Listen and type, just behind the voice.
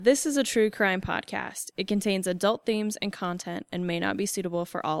This is a true crime podcast. It contains adult themes and content and may not be suitable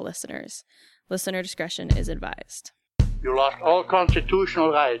for all listeners. Listener discretion is advised. You lost all constitutional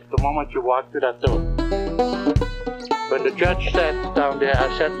rights the moment you walked through that door. When the judge sat down there,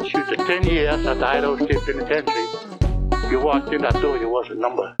 I sentenced you to 10 years at the Idaho State Penitentiary. You walked in that door, you was a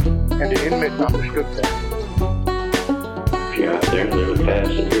number. And the inmates understood that. If you're out there and live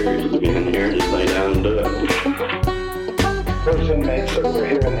past the period of being here, just lay down and do it. Those inmates that were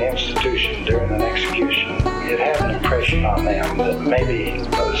here in the institution during an execution, it had an impression on them that maybe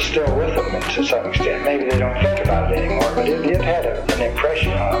was still with them to some extent. Maybe they don't think about it anymore, but it had an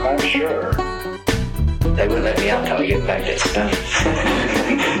impression on them, I'm sure. They wouldn't let me out until I get back that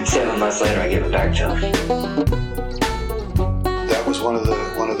stuff. 7 months later, I give it back to them. That was one of the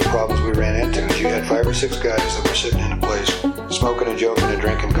problems we ran into. Is you had 5 or 6 guys that were sitting in a place smoking and joking and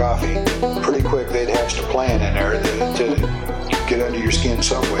drinking coffee. Pretty quick, they'd hatched a plan in there to get under your skin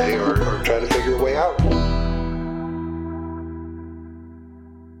some way or try to figure a way out.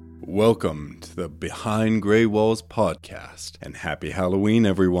 Welcome to the Behind Gray Walls podcast, and happy Halloween,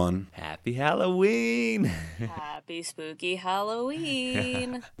 everyone. Happy Halloween! Happy spooky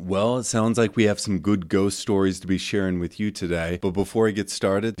Halloween! Well, it sounds like we have some good ghost stories to be sharing with you today, but before I get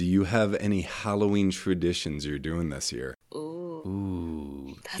started, do you have any Halloween traditions you're doing this year?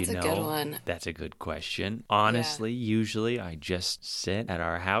 Ooh, that's a good one. That's a good question. Honestly, usually I just sit at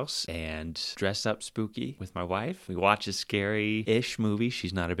our house and dress up spooky with my wife. We watch a scary-ish movie.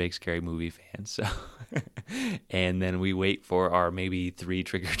 She's not a big scary movie fan, so... And then we wait for our maybe 3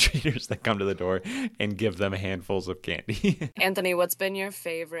 trick-or-treaters that come to the door and give them handfuls of candy. Anthony, what's been your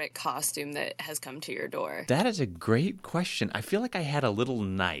favorite costume that has come to your door? That is a great question. I feel like I had a little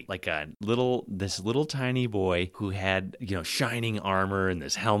knight, like this little tiny boy who had, shining armor and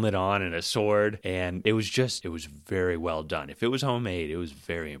this helmet on and a sword. And it was very well done. If it was homemade, it was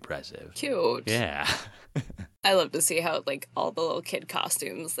very impressive. Cute. Yeah. I love to see how, all the little kid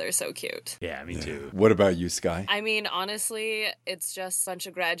costumes, they're so cute. Yeah, me too. What about you, Sky? I mean, honestly, it's just a bunch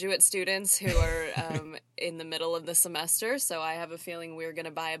of graduate students who are in the middle of the semester, so I have a feeling we're going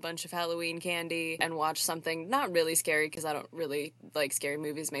to buy a bunch of Halloween candy and watch something not really scary, because I don't really like scary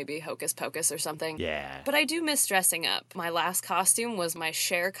movies, maybe Hocus Pocus or something. Yeah. But I do miss dressing up. My last costume was my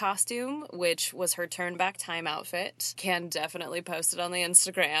Cher costume, which was her turn back time outfit. Can definitely post it on the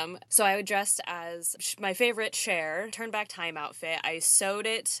Instagram. So I dressed as my favorite Cher turn back time outfit. I sewed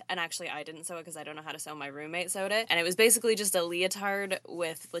it, and actually I didn't sew it because I don't know how to sew. My roommate sewed it, and it was basically just a leotard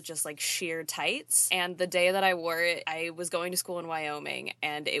with just sheer tights. And the day that I wore it, I was going to school in Wyoming,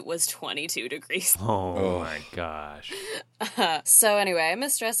 and it was 22 degrees. Oh my gosh. So anyway, I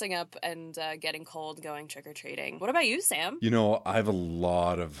miss dressing up and getting cold, going trick-or-treating. What about you, Sam? I have a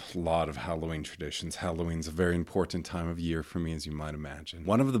lot of Halloween traditions. Halloween's a very important time of year for me, as you might imagine.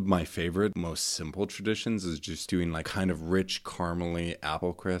 One of my favorite, most simple traditions is just doing kind of rich caramely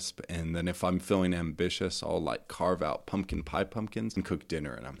apple crisp, and then if I'm feeling ambitious, I'll carve out pumpkin pie pumpkins and cook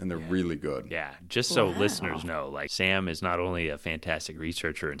dinner in them, and they're really good. Yeah, just so listeners know, Sam is not only a fantastic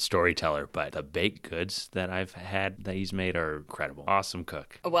researcher and storyteller, but the baked goods that I've had that he's made are incredible. Awesome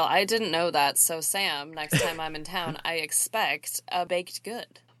cook. Well, I didn't know that, so Sam, next time I'm in town, I expect a baked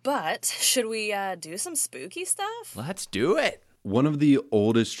good. But should we do some spooky stuff? Let's do it. One of the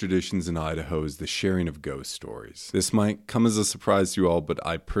oldest traditions in Idaho is the sharing of ghost stories. This might come as a surprise to you all, but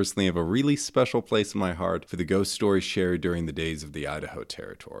I personally have a really special place in my heart for the ghost stories shared during the days of the Idaho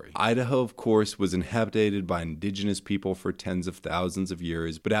Territory. Idaho, of course, was inhabited by indigenous people for tens of thousands of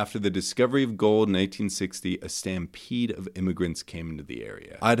years, but after the discovery of gold in 1860, a stampede of immigrants came into the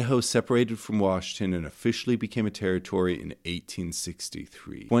area. Idaho separated from Washington and officially became a territory in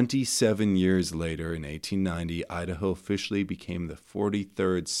 1863. 27 years later, in 1890, Idaho officially became the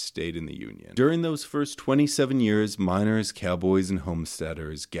 43rd state in the Union. During those first 27 years, miners, cowboys, and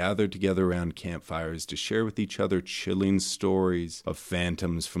homesteaders gathered together around campfires to share with each other chilling stories of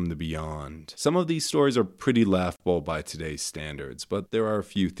phantoms from the beyond. Some of these stories are pretty laughable by today's standards, but there are a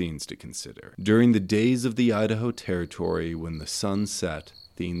few things to consider. During the days of the Idaho Territory, when the sun set,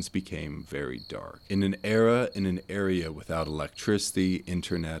 things became very dark. In an area without electricity,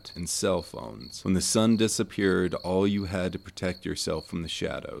 internet, and cell phones, when the sun disappeared, all you had to protect yourself from the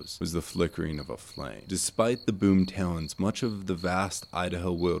shadows was the flickering of a flame. Despite the boom towns, much of the vast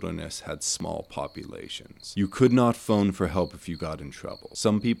Idaho wilderness had small populations. You could not phone for help if you got in trouble.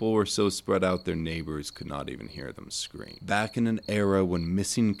 Some people were so spread out their neighbors could not even hear them scream. Back in an era when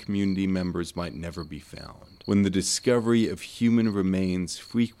missing community members might never be found, when the discovery of human remains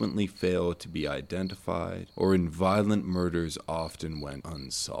frequently failed to be identified, or in violent murders often went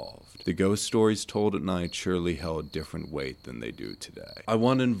unsolved. The ghost stories told at night surely held different weight than they do today. I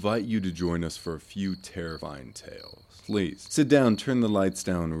want to invite you to join us for a few terrifying tales. Please, sit down, turn the lights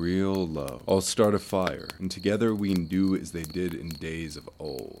down real low. I'll start a fire, and together we can do as they did in days of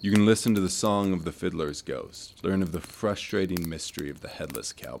old. You can listen to the song of the fiddler's ghost, learn of the frustrating mystery of the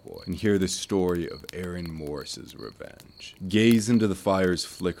headless cowboy, and hear the story of Aaron Morris's revenge. Gaze into the fire's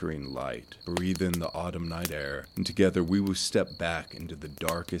flickering light, breathe in the autumn night air, and together we will step back into the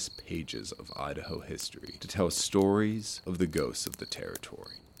darkest pages of Idaho history to tell stories of the ghosts of the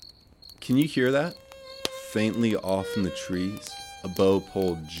territory. Can you hear that? Faintly off in the trees, a bow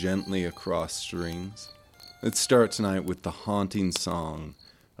pulled gently across strings. Let's start tonight with the haunting song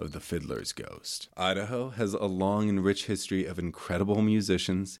of the fiddler's ghost. Idaho has a long and rich history of incredible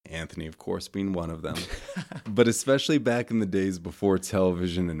musicians, Anthony, of course, being one of them. But especially back in the days before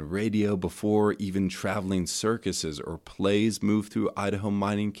television and radio, before even traveling circuses or plays moved through Idaho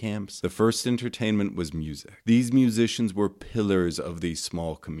mining camps, the first entertainment was music. These musicians were pillars of these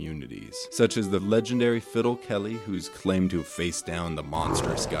small communities, such as the legendary Fiddle Kelly, who's claimed to have faced down the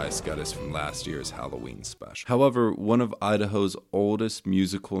monstrous Guy Scudis from last year's Halloween special. However, one of Idaho's oldest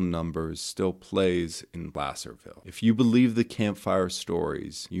musical numbers still plays in Placerville. If you believe the campfire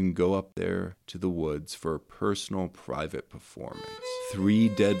stories, you can go up there to the woods for a personal private performance. 3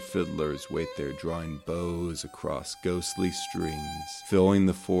 dead fiddlers wait there drawing bows across ghostly strings, filling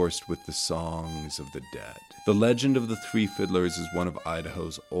the forest with the songs of the dead. The legend of the 3 fiddlers is one of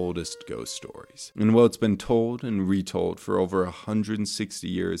Idaho's oldest ghost stories. And while it's been told and retold for over 160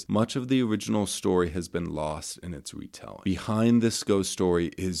 years, much of the original story has been lost in its retelling. Behind this ghost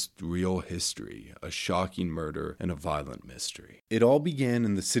story is real history, a shocking murder, and a violent mystery. It all began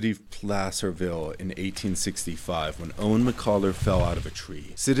in the city of Placerville in 1865 when Owen McCollar fell out of a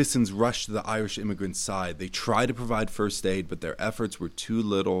tree. Citizens rushed to the Irish immigrant's side. They tried to provide first aid, but their efforts were too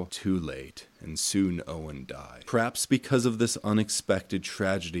little, too late, and soon Owen died. Perhaps because of this unexpected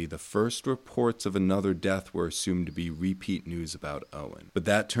tragedy, the first reports of another death were assumed to be repeat news about Owen. But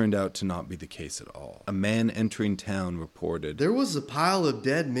that turned out to not be the case at all. A man entering town reported, "There was a pile of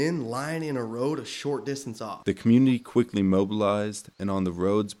dead men lying in a road a short distance off." The community quickly mobilized, and on the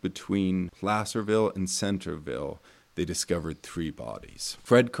roads between Placerville and Centerville, they discovered 3 bodies.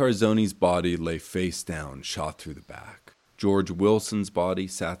 Fred Carzoni's body lay face down, shot through the back. George Wilson's body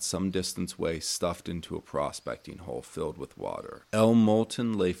sat some distance away, stuffed into a prospecting hole filled with water. L.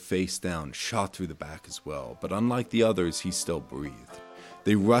 Moulton lay face down, shot through the back as well, but unlike the others, he still breathed.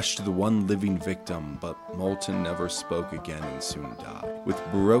 They rushed to the one living victim, but Moulton never spoke again and soon died. With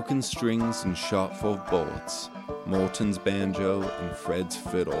broken strings and shot full of bullets, Moulton's banjo and Fred's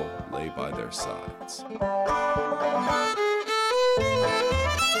fiddle lay by their sides.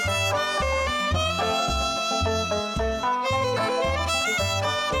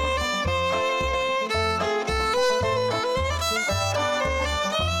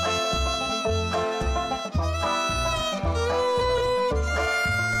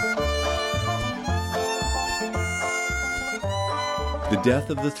 The death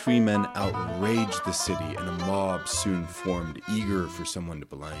of the 3 men outraged the city, and a mob soon formed, eager for someone to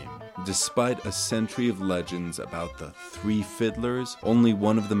blame. Despite a century of legends about the 3 fiddlers, only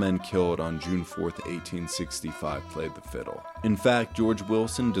one of the men killed on June 4th, 1865 played the fiddle. In fact, George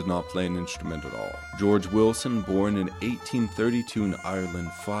Wilson did not play an instrument at all. George Wilson, born in 1832 in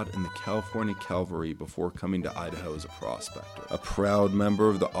Ireland, fought in the California Cavalry before coming to Idaho as a prospector. A proud member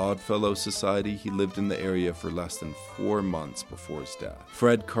of the Oddfellow Society, he lived in the area for less than 4 months before his death.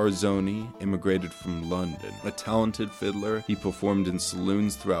 Fred Carzoni immigrated from London. A talented fiddler, he performed in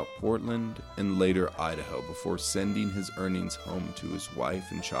saloons throughout Portland and later Idaho before sending his earnings home to his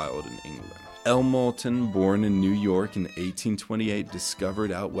wife and child in England. L. Moulton, born in New York in 1828,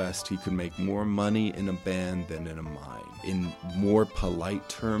 discovered out west he could make more money in a band than in a mine. In more polite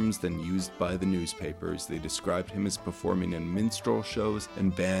terms than used by the newspapers, they described him as performing in minstrel shows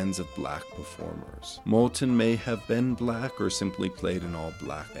and bands of black performers. Moulton may have been black or simply played in all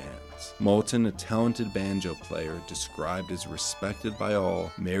black bands. Moulton, a talented banjo player, described as respected by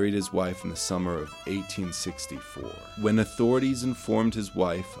all, married his wife in the summer of 1864. When authorities informed his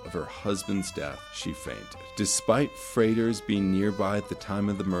wife of her husband's death, she fainted. Despite freighters being nearby at the time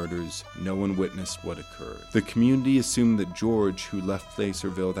of the murders, no one witnessed what occurred. The community assumed that George, who left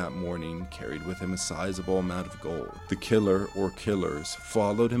Placerville that morning, carried with him a sizable amount of gold. The killer, or killers,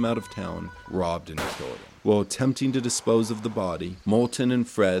 followed him out of town, robbed and killed him. While attempting to dispose of the body, Moulton and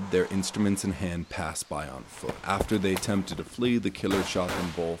Fred, their instruments in hand, passed by on foot. After they attempted to flee, the killer shot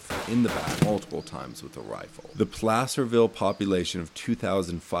them both in the back multiple times with a rifle. The Placerville population of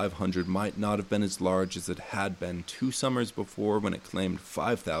 2,500 might not have been as large as it had been 2 summers before when it claimed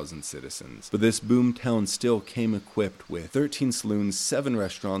 5,000 citizens, but this boom town still came equipped with 13 saloons, 7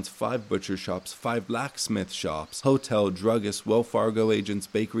 restaurants, 5 butcher shops, 5 blacksmith shops, hotel, druggist, Wells Fargo agents,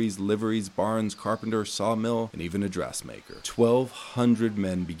 bakeries, liveries, barns, carpenter, sawmill, and even a dressmaker. 1,200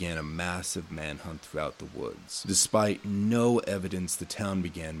 men began a massive manhunt throughout the woods. Despite no evidence, the town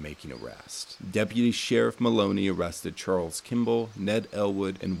began making arrests. Deputy Sheriff Maloney arrested Charles Kimball, Ned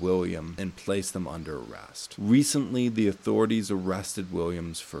Elwood, and William and placed them under arrest. Recently, the authorities arrested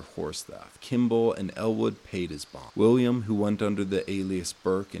Williams for horse theft. Kimball and Elwood paid his bond. William, who went under the alias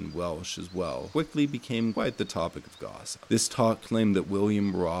Burke and Welsh as well, quickly became quite the topic of gossip. This talk claimed that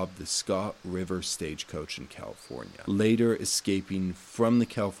William robbed the Scott River stagecoach in California, later escaping from the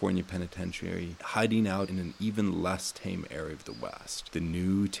California Penitentiary, hiding out in an even less tame area of the West, the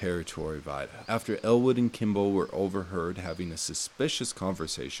New Territory of Idaho. After Elwood and Kimball were overheard having a suspicious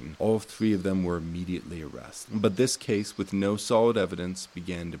conversation, all 3 of them were immediately arrested. But this case, with no solid evidence,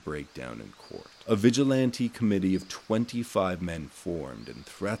 began to break down in court. A vigilante committee of 25 men formed, and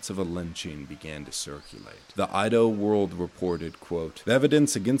threats of a lynching began to circulate. The Idaho World reported, quote, "The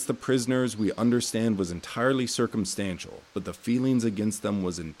evidence against the prisoners we understand was entirely circumstantial, but the feelings against them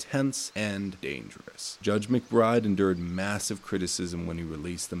was intense and dangerous." Judge McBride endured massive criticism when he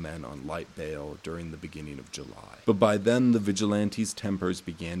released the men on light bail during the beginning of July. But by then, the vigilantes' tempers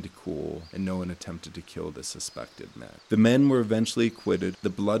began to cool, and no one attempted to kill the suspected men. The men were eventually acquitted. The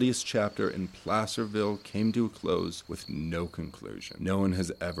bloodiest chapter in Placerville came to a close with no conclusion. No one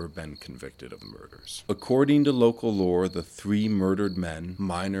has ever been convicted of murders. According to local lore, the 3 murdered men,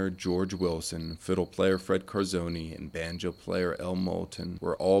 miner George Wilson, fiddle player Fred Carzoni, and banjo player El Moulton,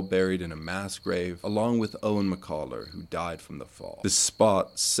 were all buried in a mass grave, along with Owen McCollar, who died from the fall. The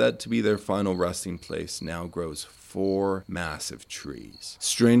spot, said to be their final resting place, now grows 4 massive trees.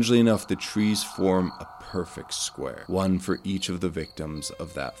 Strangely enough, the trees form a perfect square, one for each of the victims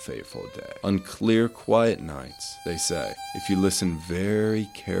of that fateful day. On clear, quiet nights, they say, if you listen very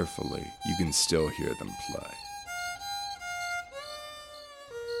carefully, you can still hear them play.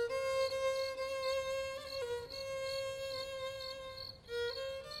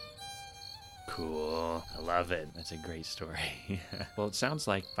 Cool. I love it. That's a great story. Well, it sounds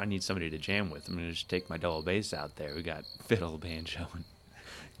like if I need somebody to jam with, I'm going to just take my double bass out there. We got fiddle, banjo, and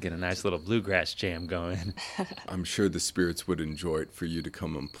get a nice little bluegrass jam going. I'm sure the spirits would enjoy it for you to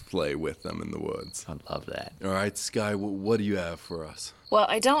come and play with them in the woods. I'd love that. All right, Sky, what do you have for us? Well,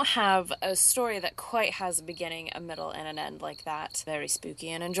 I don't have a story that quite has a beginning, a middle, and an end like that. Very spooky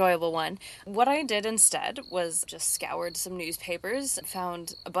and enjoyable one. What I did instead was just scoured some newspapers,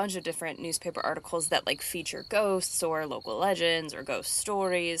 found a bunch of different newspaper articles that feature ghosts or local legends or ghost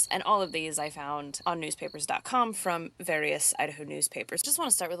stories, and all of these I found on newspapers.com from various Idaho newspapers. Just want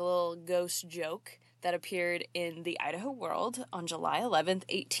to start with a little ghost joke that appeared in the Idaho World on July 11th,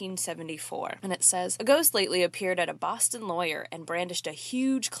 1874. And it says, "A ghost lately appeared at a Boston lawyer and brandished a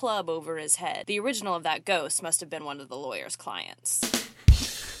huge club over his head. The original of that ghost must have been one of the lawyer's clients."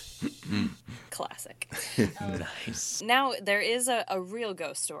 Classic. Nice. Now, there is a real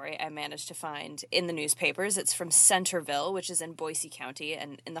ghost story I managed to find in the newspapers. It's from Centerville, which is in Boise County,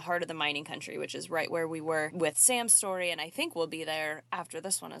 and in the heart of the mining country, which is right where we were with Sam's story, and I think we'll be there after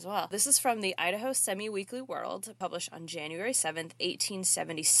this one as well. This is from the Idaho Semi-Weekly World, published on January 7th,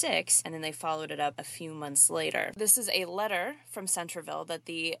 1876, and then they followed it up a few months later. This is a letter from Centerville that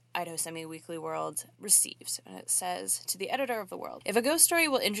the Idaho Semi-Weekly World received, and it says, "To the editor of the World, if a ghost story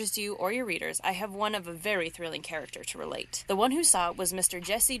will interest you or your readers, I have one of a very thrilling character to relate. The one who saw it was Mr.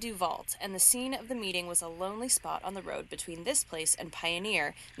 Jesse Duvalt, and the scene of the meeting was a lonely spot on the road between this place and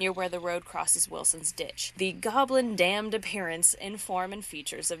Pioneer, near where the road crosses Wilson's Ditch. The goblin-damned appearance in form and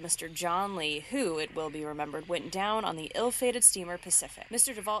features of Mr. John Lee, who, it will be remembered, went down on the ill-fated steamer Pacific.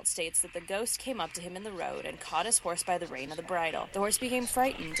 Mr. Duvalt states that the ghost came up to him in the road and caught his horse by the rein of the bridle. The horse became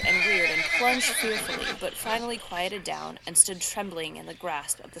frightened and reared and plunged fearfully, but finally quieted down and stood trembling in the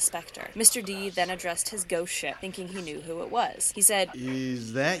grasp of the spectre. Mr. D then addressed his ghost ship, thinking he knew who it was. He said,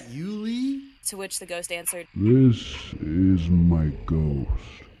 'Is that you, Lee?' To which the ghost answered, 'This is my ghost.'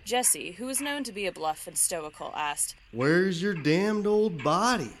 Jesse, who was known to be a bluff and stoical, asked, 'Where's your damned old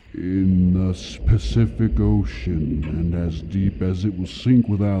body?' 'In the The Pacific Ocean, and as deep as it will sink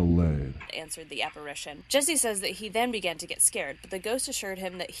without lead, answered the apparition. Jesse says that he then began to get scared, but the ghost assured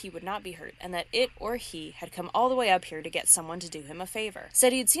him that he would not be hurt, and that it or he had come all the way up here to get someone to do him a favor.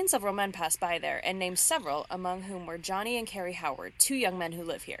 Said he had seen several men pass by there, and named several, among whom were Johnny and Carrie Howard, 2 young men who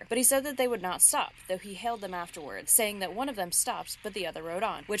live here. But he said that they would not stop, though he hailed them afterwards, saying that one of them stopped, but the other rode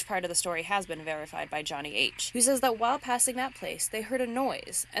on, which part of the story has been verified by Johnny H., who says that while passing that place, they heard a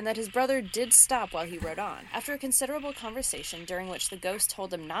noise, and that his brother did stop while he rode on. After a considerable conversation, during which the ghost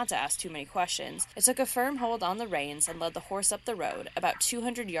told him not to ask too many questions, it took a firm hold on the reins and led the horse up the road, about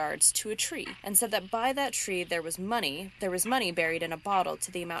 200 yards, to a tree, and said that by that tree there was money buried in a bottle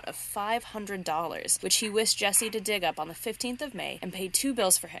to the amount of $500, which he wished Jesse to dig up on the 15th of May, and paid 2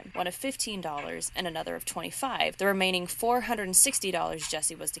 bills for him, one of $15 and another of $25. The remaining $460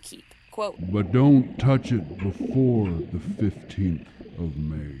 Jesse was to keep. Quote, but don't touch it before the 15th of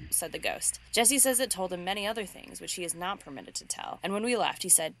May, said the ghost. Jesse says it told him many other things which he is not permitted to tell, and when we left he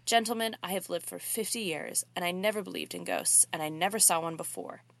said, "Gentlemen, I have lived for 50 years, and I never believed in ghosts, and I never saw one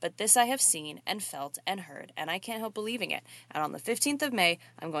before, but this I have seen and felt and heard, and I can't help believing it, and on the 15th of May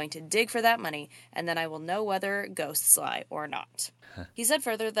I'm going to dig for that money, and then I will know whether ghosts lie or not." He said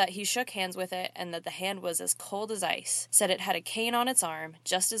further that he shook hands with it, and that the hand was as cold as ice, said it had a cane on its arm,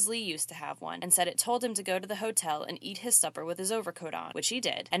 just as Lee used to have one, and said it told him to go to the hotel and eat his supper with his overcoat on, which he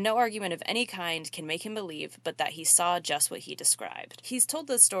did, and no argument of any kind can make him believe but that he saw just what he described. He's told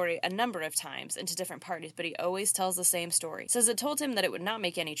this story a number of times and to different parties, but he always tells the same story. Says it told him that it would not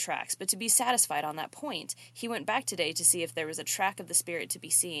make any tracks, but to be satisfied on that point, he went back today to see if there was a track of the spirit to be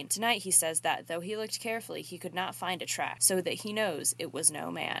seen. Tonight he says that, though he looked carefully, he could not find a track, so that he knows it was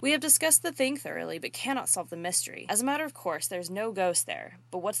no man. We have discussed the thing thoroughly, but cannot solve the mystery. As a matter of course, there's no ghost there,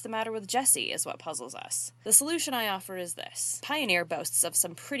 but what's the matter with Jesse is what puzzles us. The solution I offer is this. Pioneer boasts of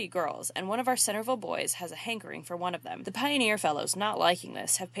some pretty girls, and one of our Centerville boys has a hankering for one of them. The Pioneer fellows, not liking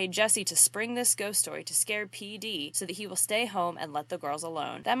this, have paid Jesse to spring this ghost story to scare PD so that he will stay home and let the girls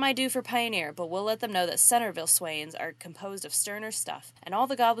alone. That might do for Pioneer, but we'll let them know that Centerville swains are composed of sterner stuff, and all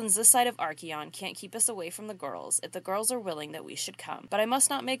the goblins this side of Archeon can't keep us away from the girls if the girls are willing that we should come. But I must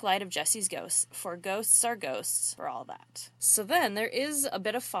not make light of Jesse's ghosts, for ghosts are ghosts for all that. So then there is a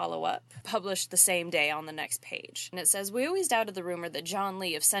bit of follow-up, published the same day on the next page. And it says, "We always doubted the rumor that John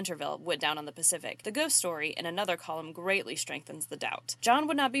Lee of Centerville went down on the Pacific. The ghost story in another column greatly strengthens the doubt. John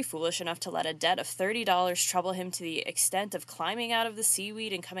would not be foolish enough to let a debt of $30 trouble him to the extent of climbing out of the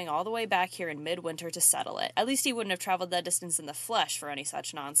seaweed and coming all the way back here in midwinter to settle it. At least he wouldn't have traveled that distance in the flesh for any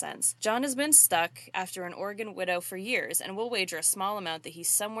such nonsense. John has been stuck after an Oregon widow for years, and we'll wager a small amount that he's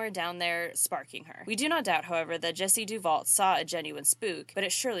somewhere down there sparking her. We do not doubt, however, that Jesse Duvault saw a genuine spook, but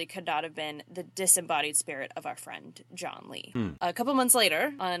it surely could not have been the disembodied spirit of our friend John Lee." A couple months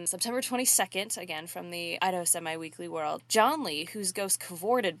later, on September 22nd, again from the Idaho Semi-Weekly World, John Lee, whose ghost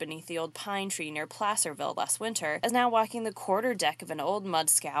cavorted beneath the old pine tree near Placerville last winter, is now walking the quarter deck of an old mud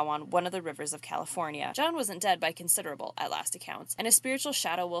scow on one of the rivers of California. John wasn't dead by considerable, at last accounts, and his spiritual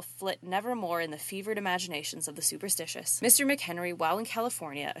shadow will flit nevermore in the fevered imaginations of the superstitious. Mr. McHenry, while in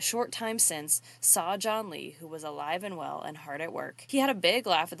California, a short time since, saw John Lee, who was alive and well and hard at work. He had a big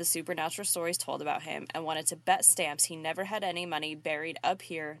laugh at the supernatural stories told about him, and wanted to bet stamps he never had any money buried up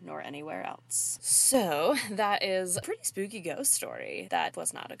here nor anywhere else. So, that is a pretty spooky ghost story. That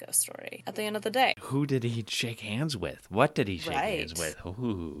was not a ghost story at the end of the day. Who did he shake hands with? What did he shake hands with?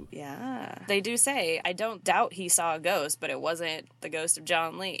 Ooh. Yeah. They do say, I don't doubt he saw a ghost, but it wasn't the ghost of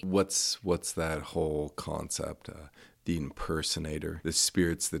John Lee. What's that whole concept? The impersonator, the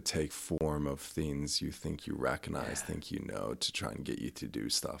spirits that take form of things you think you recognize, think you know, to try and get you to do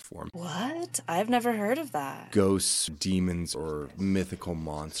stuff for them. What? I've never heard of that. Ghosts, demons, or mythical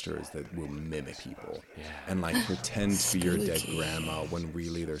monsters that will mimic people and like pretend to be your dead grandma when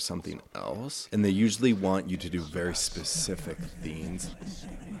really there's something else. And they usually want you to do very specific things.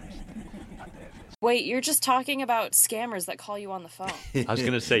 Wait, you're just talking about scammers that call you on the phone. I was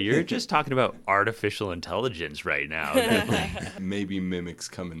going to say, you're just talking about artificial intelligence right now. Maybe mimics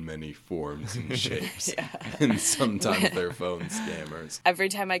come in many forms and shapes. And sometimes they're phone scammers. Every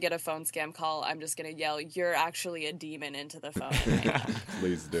time I get a phone scam call, I'm just going to yell, "You're actually a demon," into the phone.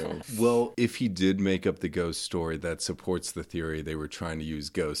 Please do. Well, if he did make up the ghost story, that supports the theory they were trying to use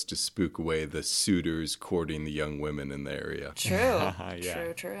ghosts to spook away the suitors courting the young women in the area. True.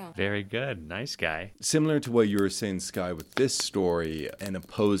 True. Very good. Nice guy. Sky. Similar to what you were saying, Sky, with this story, and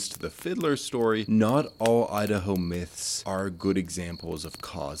opposed to the Fiddler story, not all Idaho myths are good examples of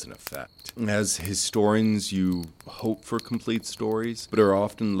cause and effect. As historians, you hope for complete stories, but are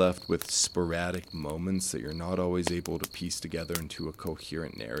often left with sporadic moments that you're not always able to piece together into a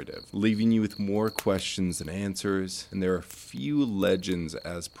coherent narrative, leaving you with more questions than answers, and there are few legends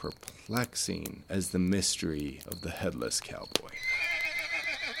as perplexing as the mystery of the headless cowboy.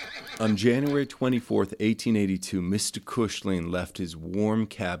 On January 24th, 1882, Mr. Cushling left his warm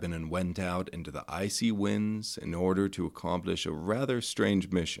cabin and went out into the icy winds in order to accomplish a rather strange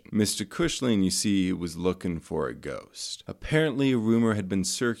mission. Mr. Cushling, you see, was looking for a ghost. Apparently, a rumor had been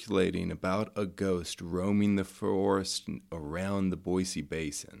circulating about a ghost roaming the forest around the Boise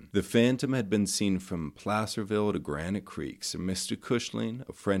Basin. The phantom had been seen from Placerville to Granite Creek, so Mr. Cushling,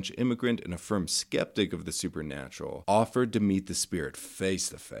 a French immigrant and a firm skeptic of the supernatural, offered to meet the spirit face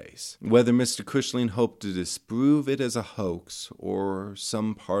to face. Whether Mr. Cushling hoped to disprove it as a hoax, or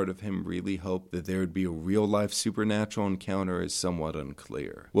some part of him really hoped that there would be a real-life supernatural encounter, is somewhat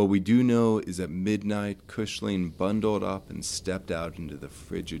unclear. What we do know is at midnight, Cushling bundled up and stepped out into the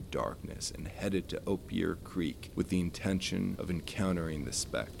frigid darkness and headed to Opier Creek with the intention of encountering the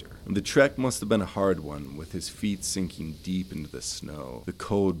specter. The trek must have been a hard one, with his feet sinking deep into the snow, the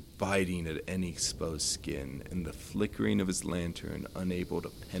cold biting at any exposed skin, and the flickering of his lantern unable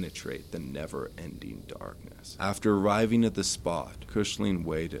to penetrate the never-ending darkness. After arriving at the spot, Cushling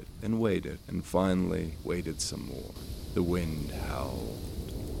waited, and finally waited some more. The wind howled.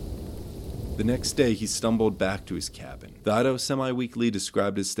 The next day, he stumbled back to his cabin. The Idaho Semi-Weekly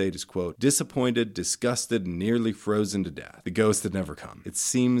described his state as, quote, disappointed, disgusted, and nearly frozen to death. The ghost had never come. It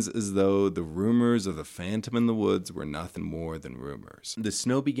seems as though the rumors of the phantom in the woods were nothing more than rumors. The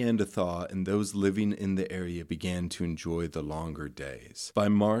snow began to thaw, and those living in the area began to enjoy the longer days. By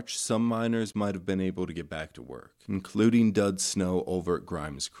March, some miners might have been able to get back to work, including Dud Snow over at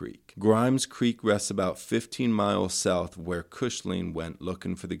Grimes Creek. Grimes Creek rests about 15 miles south of where Cushling went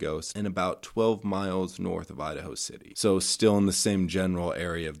looking for the ghost, and about 12 miles north of Idaho City. So still in the same general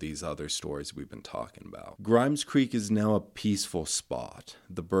area of these other stories we've been talking about. Grimes Creek is now a peaceful spot,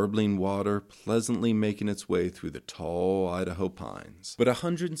 the burbling water pleasantly making its way through the tall Idaho pines. But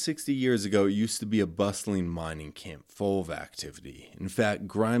 160 years ago, it used to be a bustling mining camp full of activity. In fact,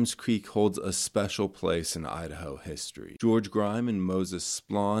 Grimes Creek holds a special place in Idaho history. George Grime and Moses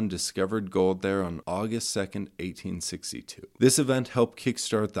Splon discovered gold there on August 2nd, 1862. This event helped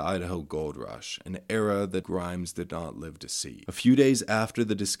kickstart the Idaho Gold Rush, an era that Grimes did not live to see. A few days after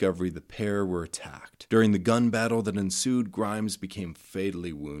the discovery, the pair were attacked. During the gun battle that ensued, Grimes became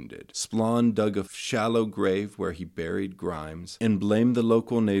fatally wounded. Splon dug a shallow grave where he buried Grimes and blamed the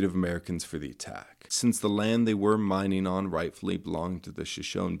local Native Americans for the attack. Since the land they were mining on rightfully belonged to the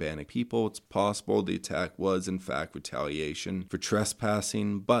Shoshone-Bannock people, it's possible the attack was in fact retaliation for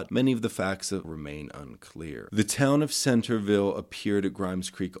trespassing, but many of the facts remain unclear. The town of Centerville appeared at Grimes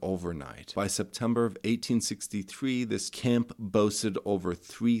Creek overnight. By September of 1863, this camp boasted over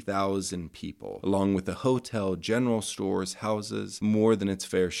 3,000 people, along with a hotel, general stores, houses, more than its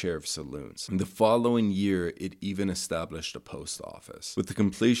fair share of saloons. In the following year, it even established a post office. With the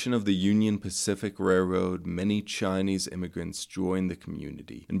completion of the Union Pacific Railroad, many Chinese immigrants joined the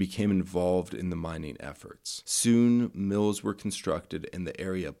community and became involved in the mining efforts. Soon, mills were constructed and the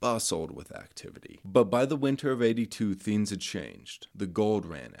area bustled with activity. But by the winter of '82, things had changed. The gold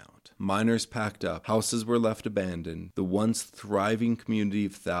ran out. Miners packed up, houses were left abandoned, the once thriving community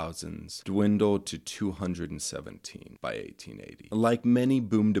of thousands dwindled to 217 by 1880. Like many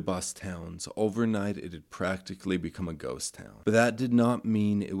boom-to-bust towns, overnight it had practically become a ghost town. But that did not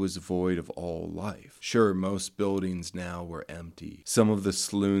mean it was void of all life. Sure, most buildings now were empty. Some of the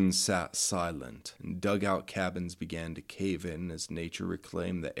saloons sat silent, and dugout cabins began to cave in as nature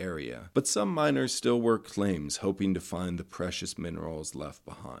reclaimed the area. But some miners still worked claims, hoping to find the precious minerals left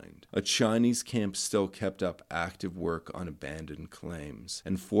behind. A Chinese camp still kept up active work on abandoned claims,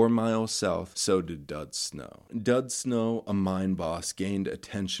 and 4 miles south, so did Dud Snow. Dud Snow, a mine boss, gained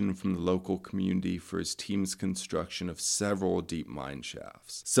attention from the local community for his team's construction of several deep mine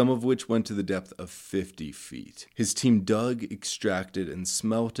shafts, some of which went to the depth of 50 feet. His team dug, extracted, and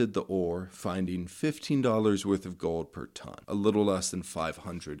smelted the ore, finding $15 worth of gold per ton, a little less than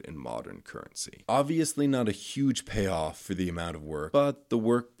 $500 in modern currency. Obviously not a huge payoff for the amount of work, but the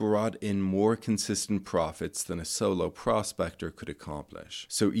work brought in more consistent profits than a solo prospector could accomplish.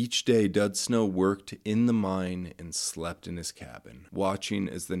 So each day, Dud Snow worked in the mine and slept in his cabin, watching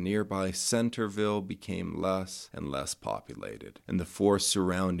as the nearby Centerville became less and less populated, and the forest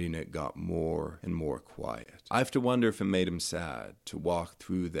surrounding it got more slower and more quiet. I have to wonder if it made him sad to walk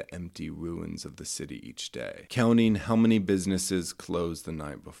through the empty ruins of the city each day, counting how many businesses closed the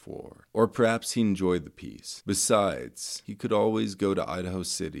night before. Or perhaps he enjoyed the peace. Besides, he could always go to Idaho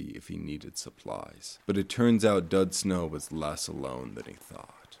City if he needed supplies. But it turns out Dud Snow was less alone than he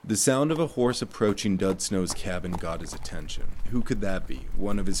thought. The sound of a horse approaching Dud Snow's cabin got his attention. Who could that be?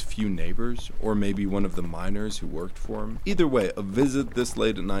 One of his few neighbors? Or maybe one of the miners who worked for him? Either way, a visit this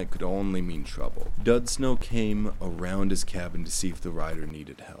late at night could only mean trouble. Dud Snow came around his cabin to see if the rider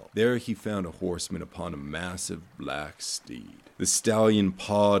needed help. There he found a horseman upon a massive black steed. The stallion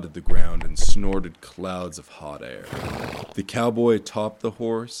pawed at the ground and snorted clouds of hot air. The cowboy atop the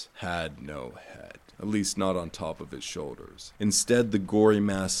horse had no head. At least not on top of his shoulders. Instead, the gory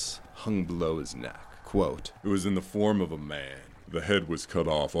mass hung below his neck. Quote, "It was in the form of a man. The head was cut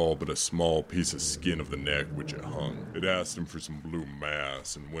off, all but a small piece of skin of the neck which it hung. It asked him for some blue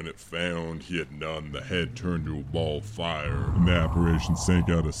mass, and when it found he had none, the head turned to a ball of fire, and the apparition sank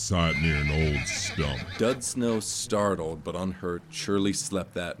out of sight near an old stump." Dud Snow, startled but unhurt, surely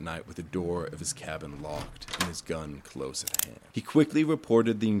slept that night with the door of his cabin locked and his gun close at hand. He quickly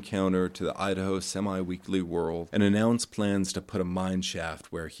reported the encounter to the Idaho Semi-Weekly World and announced plans to put a mine shaft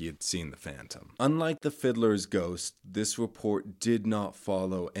where he had seen the phantom. Unlike the fiddler's ghost, this report did not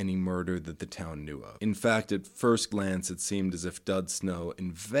follow any murder that the town knew of. In fact, at first glance, it seemed as if Dud Snow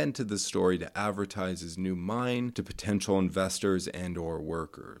invented the story to advertise his new mine to potential investors and or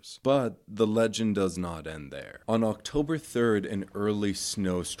workers. But the legend does not end there. On October 3rd, an early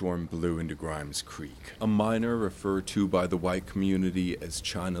snowstorm blew into Grimes Creek. A miner referred to by the white community as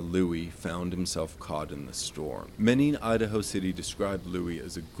China Louie found himself caught in the storm. Many in Idaho City described Louie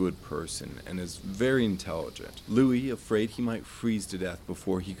as a good person and as very intelligent. Louie, afraid he might freeze to death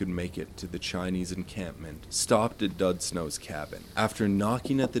before he could make it to the Chinese encampment, stopped at Dud Snow's cabin. After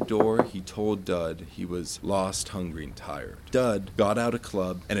knocking at the door, he told Dud he was lost, hungry, and tired. Dud got out a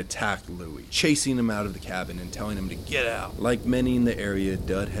club and attacked Louie, chasing him out of the cabin and telling him to get out. Like many in the area,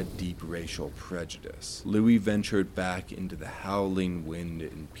 Dud had deep racial prejudice. Louie ventured back into the howling wind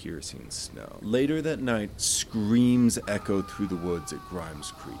and piercing snow. Later that night, screams echoed through the woods at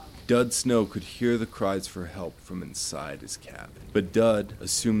Grimes Creek. Dud Snow could hear the cries for help from inside his cabin. But Dud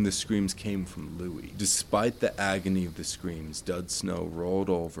assumed the screams came from Louie. Despite the agony of the screams, Dud Snow rolled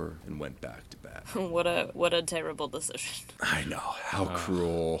over and went back to bed. What a terrible decision. I know, how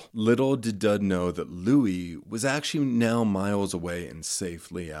cruel. Little did Dud know that Louie was actually now miles away and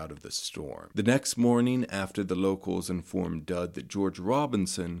safely out of the storm. The next morning, after the locals informed Dud that George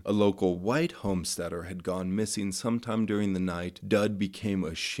Robinson, a local white homesteader, had gone missing sometime during the night, Dud became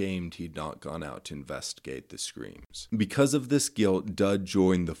ashamed he'd not gone out to investigate the screams. Because of this guilt, Dud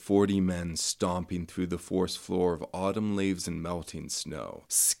joined the 40 men stomping through the forest floor of autumn leaves and melting snow,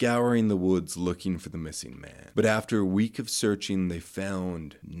 scouring the woods looking for the missing man. But after a week of searching, they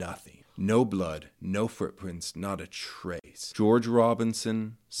found nothing. No blood, no footprints, not a trace. George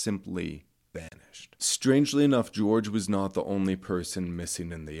Robinson simply vanished. Strangely enough, George was not the only person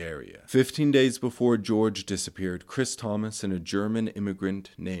missing in the area. 15 days before George disappeared, Chris Thomas and a German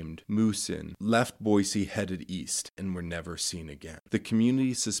immigrant named Musin left Boise headed east and were never seen again. The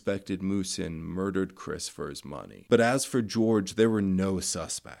community suspected Musin murdered Chris for his money. But as for George, there were no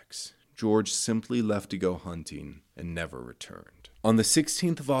suspects. George simply left to go hunting and never returned. On the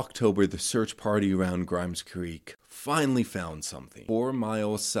 16th of October, the search party around Grimes Creek finally found something. 4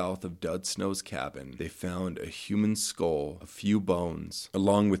 miles south of Dud Snow's cabin, they found a human skull, a few bones,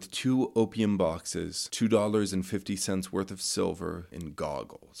 along with 2 opium boxes, $2.50 worth of silver, and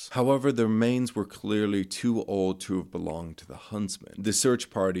goggles. However, the remains were clearly too old to have belonged to the huntsman. The search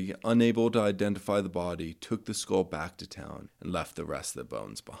party, unable to identify the body, took the skull back to town and left the rest of the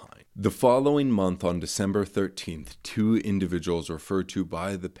bones behind. The following month, on December 13th, 2 individuals referred to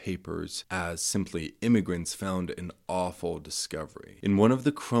by the papers as simply immigrants found an awful discovery. In one of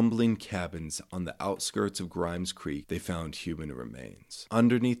the crumbling cabins on the outskirts of Grimes Creek, they found human remains.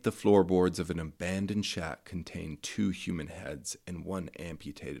 Underneath the floorboards of an abandoned shack contained 2 human heads and 1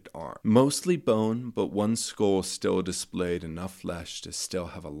 amputated arm. Mostly bone, but one skull still displayed enough flesh to still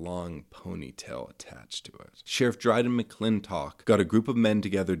have a long ponytail attached to it. Sheriff Dryden McClintock got a group of men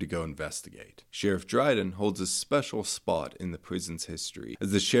together to go investigate. Sheriff Dryden holds a special spot in the prison's history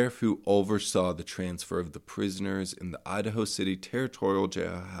as the sheriff who oversaw the transfer of the prisoners prisoners in the Idaho City Territorial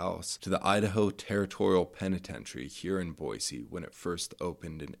Jailhouse to the Idaho Territorial Penitentiary here in Boise when it first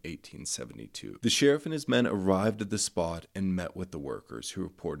opened in 1872. The sheriff and his men arrived at the spot and met with the workers who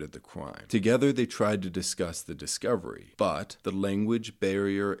reported the crime. Together they tried to discuss the discovery, but the language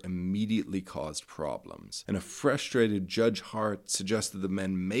barrier immediately caused problems, and a frustrated Judge Hart suggested the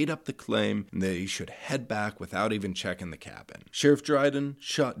men made up the claim and they should head back without even checking the cabin. Sheriff Dryden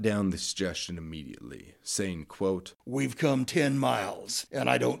shot down the suggestion immediately, saying, quote, "We've come 10 miles, and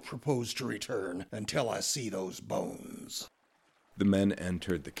I don't propose to return until I see those bones." The men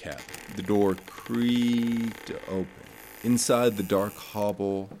entered the cabin. The door creaked open. Inside the dark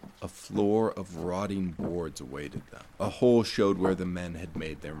hovel, a floor of rotting boards awaited them. A hole showed where the men had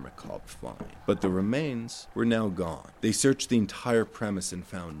made their macabre find, but the remains were now gone. They searched the entire premise and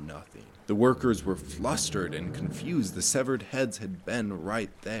found nothing. The workers were flustered and confused. The severed heads had been right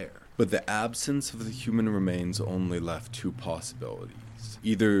there. But the absence of the human remains only left two possibilities.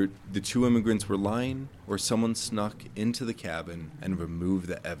 Either the two immigrants were lying, or someone snuck into the cabin and removed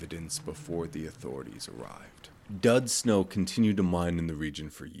the evidence before the authorities arrived. Dud Snow continued to mine in the region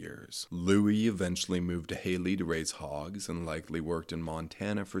for years. Louis eventually moved to Haley to raise hogs and likely worked in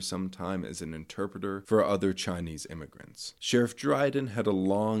Montana for some time as an interpreter for other Chinese immigrants. Sheriff Dryden had a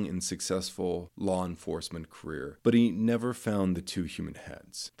long and successful law enforcement career, but he never found the two human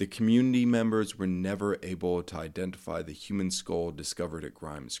heads. The community members were never able to identify the human skull discovered at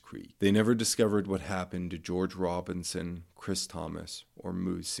Grimes Creek. They never discovered what happened to George Robinson, Chris Thomas, or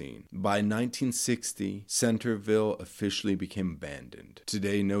Moosine. By 1960, Centerville officially became abandoned.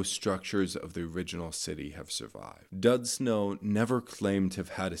 Today, no structures of the original city have survived. Dud Snow never claimed to have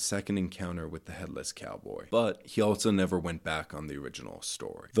had a second encounter with the Headless Cowboy, but he also never went back on the original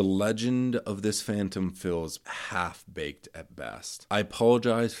story. The legend of this phantom feels half-baked at best. I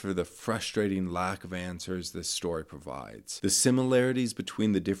apologize for the frustrating lack of answers this story provides. The similarities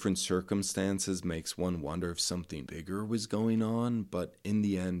between the different circumstances makes one wonder if something bigger was going on, but in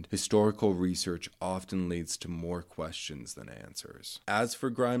the end, historical research often leads to more questions than answers. As for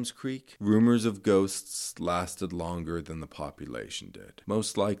Grimes Creek, rumors of ghosts lasted longer than the population did.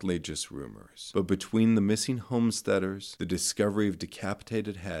 Most likely just rumors. But between the missing homesteaders, the discovery of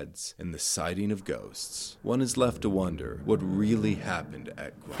decapitated heads, and the sighting of ghosts, one is left to wonder what really happened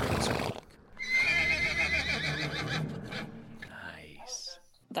at Grimes Creek.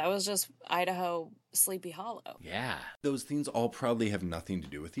 That was just Idaho Sleepy Hollow. Yeah. Those things all probably have nothing to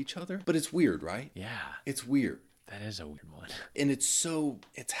do with each other, but it's weird, right? Yeah. It's weird. That is a weird one. And it's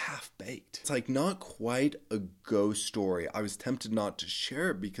half-baked. It's like not quite a ghost story. I was tempted not to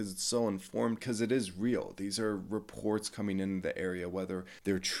share it because it's so informed, because it is real. These are reports coming into the area, whether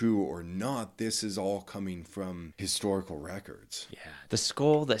they're true or not. This is all coming from historical records. Yeah. The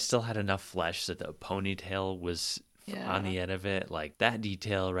skull that still had enough flesh that the ponytail was on the end of it, like that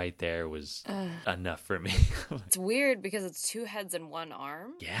detail right there was enough for me. It's weird because it's two heads and one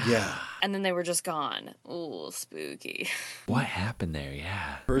arm. Yeah. And then they were just gone. Ooh, spooky. What happened there?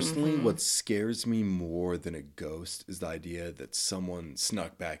 Yeah. Personally, what scares me more than a ghost is the idea that someone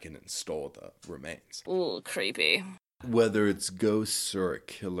snuck back in and stole the remains. Ooh, creepy. Whether it's ghosts or a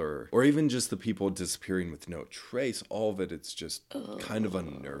killer, or even just the people disappearing with no trace, all of it, it's just kind of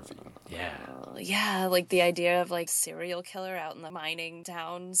unnerving. Yeah. Yeah, like the idea of like serial killer out in the mining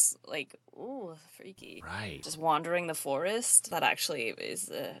towns, like, ooh, freaky. Right. Just wandering the forest, that actually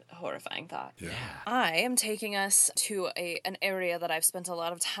is a horrifying thought. Yeah. I am taking us to an area that I've spent a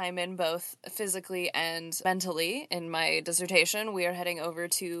lot of time in, both physically and mentally. In my dissertation, we are heading over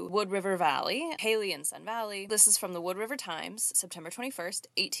to Wood River Valley, Haley and Sun Valley. This is from the Wood River Times, September 21st,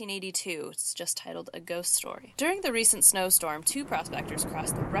 1882. It's just titled A Ghost Story. During the recent snowstorm, two prospectors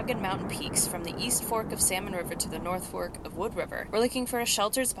crossed the rugged mountain peaks from the east fork of Salmon River to the north fork of Wood River. Were looking for a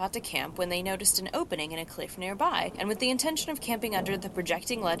sheltered spot to camp when they noticed an opening in a cliff nearby, and with the intention of camping under the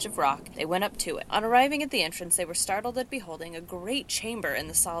projecting ledge of rock, they went up to it. On arriving at the entrance, they were startled at beholding a great chamber in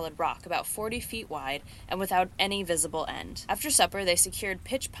the solid rock, about 40 feet wide, and without any visible end. After supper, they secured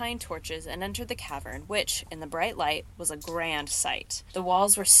pitch pine torches and entered the cavern, which, in the bright light, was a grand sight. The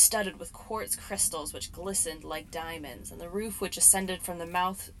walls were studded with quartz crystals which glistened like diamonds, and the roof, which ascended from the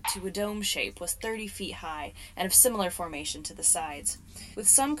mouth to a dome shape, was 30 feet high, and of similar formation to the sides. With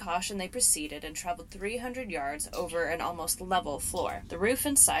some caution, they proceeded and traveled 300 yards over an almost level floor. The roof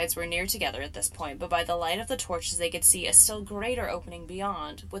and sides were near together at this point, but by the light of the torches they could see a still greater opening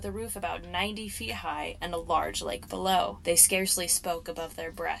beyond, with a roof about 90 feet high and a large lake below. They scarcely spoke above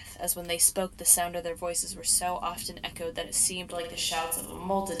their breath, as when they spoke the sound of their voices were so often echoed that it seemed like the shouts of a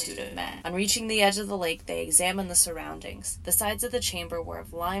multitude of men. On reaching the edge of the lake, they examined the surroundings. The sides of the chamber were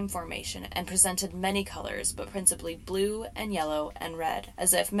of slime formation and presented many colors, but principally blue and yellow and red,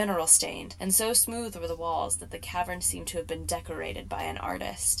 as if mineral stained, and so smooth were the walls that the cavern seemed to have been decorated by an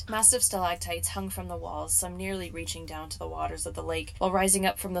artist. Massive stalactites hung from the walls, some nearly reaching down to the waters of the lake, while rising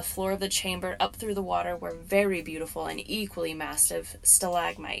up from the floor of the chamber up through the water were very beautiful and equally massive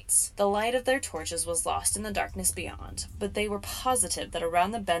stalagmites. The light of their torches was lost in the darkness beyond, but they were positive that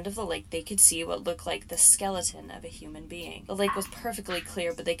around the bend of the lake they could see what looked like the skeleton of a human being. The lake was perfectly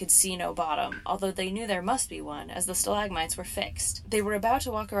clear, but they could see no bottom, although they knew there must be one, as the stalagmites were fixed. They were about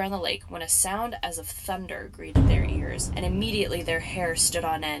to walk around the lake when a sound as of thunder greeted their ears, and immediately their hair stood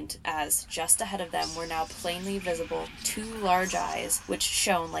on end, as, just ahead of them were now plainly visible 2 large eyes, which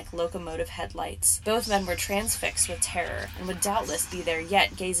shone like locomotive headlights. Both men were transfixed with terror, and would doubtless be there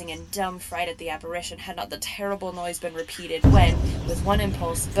yet, gazing in dumb fright at the apparition, had not the terrible noise been repeated, when, with one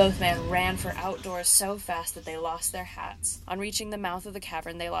impulse, both men ran for outdoors so fast that they lost their hats. On reaching the mouth of the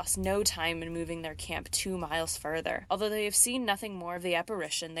cavern, they lost no time in moving their camp 2 miles further. Although they have seen nothing more of the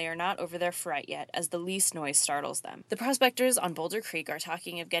apparition, they are not over their fright yet, as the least noise startles them. The prospectors on Boulder Creek are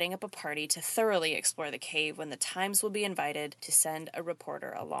talking of getting up a party to thoroughly explore the cave when the Times will be invited to send a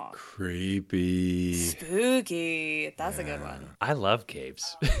reporter along. Creepy. Spooky. That's a good one. I love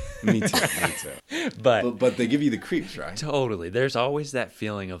caves. Me too. But they give you the creeps, right? Totally. There's always that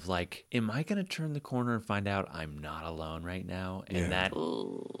feeling of like, am I going to turn the corner and find out I'm not alone right now? And that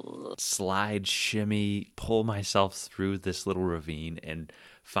slide, shimmy, pull myself through this little ravine and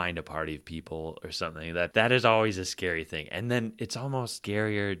find a party of people or something. That is always a scary thing. And then it's almost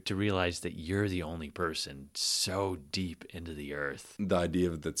scarier to realize that you're the only person so deep into the earth. The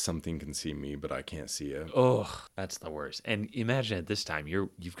idea that something can see me, but I can't see it. Oh, that's the worst. And imagine at this time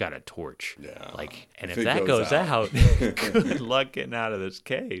you've got a torch. Yeah. And if that goes out, good luck getting out of this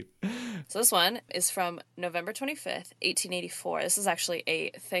cave. So this one is from November 25th, 1884. This is actually a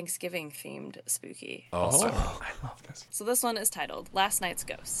Thanksgiving-themed spooky. Oh, I love this. So this one is titled Last Night's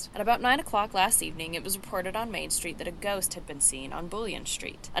Ghost. At about 9 o'clock last evening, it was reported on Main Street that a ghost had been seen on Bullion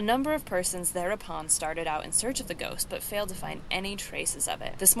Street. A number of persons thereupon started out in search of the ghost, but failed to find any traces of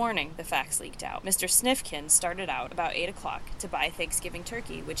it. This morning, the facts leaked out. Mr. Snifkin started out about 8 o'clock to buy Thanksgiving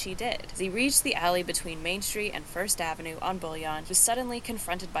turkey, which he did. As he reached the alley between Main Street and First Avenue on Bullion, he was suddenly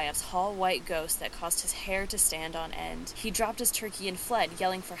confronted by a tall white ghost that caused his hair to stand on end. He dropped his turkey and fled,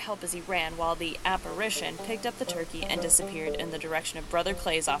 yelling for help as he ran, while the apparition picked up the turkey and disappeared in the direction of Brother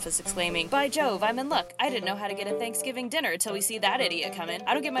Clay's office, exclaiming, "By Jove, I'm in luck. I didn't know how to get a Thanksgiving dinner till we see that idiot come in.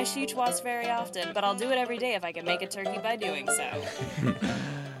 I don't get my sheet-washed very often, but I'll do it every day if I can make a turkey by doing so."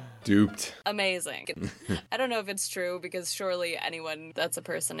 Duped. Amazing. I don't know if it's true, because surely anyone that's a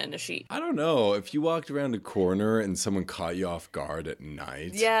person in a sheet. I don't know. If you walked around a corner and someone caught you off guard at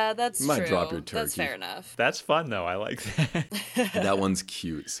night. Yeah, that's you true. might drop your turkey. That's fair enough. That's fun, though. I like that. That one's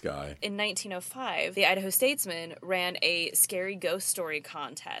cute, Sky. In 1905, the Idaho Statesman ran a scary ghost story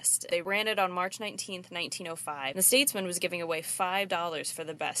contest. They ran it on March 19th, 1905. The Statesman was giving away $5 for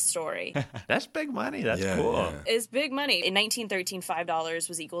the best story. That's big money. That's cool. Yeah. It's big money. In 1913, $5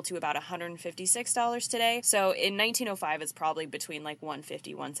 was equal to about $156 today. So in 1905, it's probably between like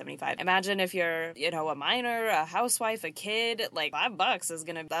 $150, $175. Imagine if you're, a minor, a housewife, a kid, like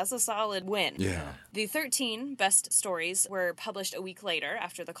 $5 that's a solid win. Yeah. The 13 best stories were published a week later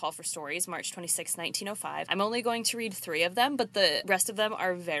after the call for stories, March 26, 1905. I'm only going to read 3 of them, but the rest of them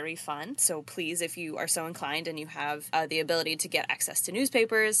are very fun. So please, if you are so inclined and you have the ability to get access to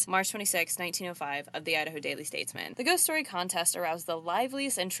newspapers, March 26, 1905 of the Idaho Daily Statesman. The Ghost Story Contest aroused the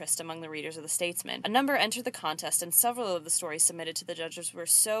liveliest interest among the readers of the Statesman. A number entered the contest, and several of the stories submitted to the judges were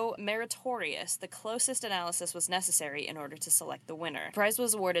so meritorious, the closest analysis was necessary in order to select the winner. The prize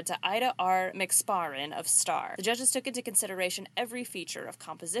was awarded to Ida R. McSparren of Star. The judges took into consideration every feature of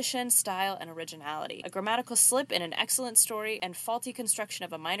composition, style, and originality. A grammatical slip in an excellent story and faulty construction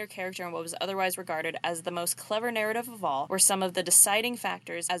of a minor character in what was otherwise regarded as the most clever narrative of all were some of the deciding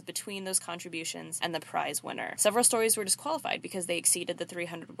factors as between those contributions and the prize winner. Several stories were disqualified because they exceeded the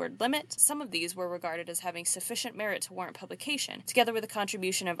 300-word limit. Some of these were regarded as having sufficient merit to warrant publication, together with a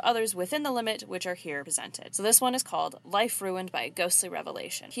contribution of others within the limit, which are here presented. So this one is called Life Ruined by a Ghostly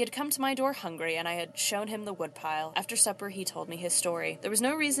Revelation. He had come to my door hungry, and I had shown him the woodpile. After supper, he told me his story. There was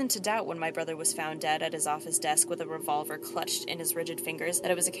no reason to doubt when my brother was found dead at his office desk with a revolver clutched in his rigid fingers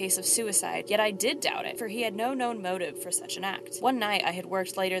that it was a case of suicide, yet I did doubt it, for he had no known motive for such an act. One night, I had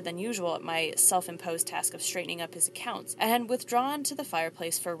worked later than usual at my self-imposed task of straightening up his accounts, and had withdrawn to the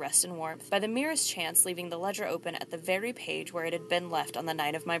fireplace for rest and warmth, by the merest chance leaving the ledger open at the very page where it had been left on the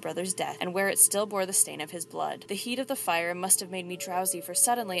night of my brother's death, and where it still bore the stain of his blood. The heat of the fire must have made me drowsy, for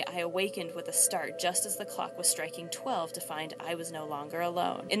suddenly I awakened with a start just as the clock was striking 12 to find I was no longer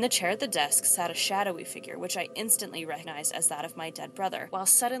alone. In the chair at the desk sat a shadowy figure, which I instantly recognized as that of my dead brother, while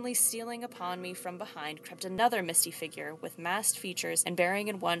suddenly stealing upon me from behind crept another misty figure with masked features and bearing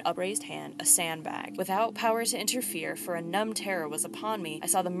in one upraised hand a sandbag. Without power to interfere, for a numb terror was upon me, I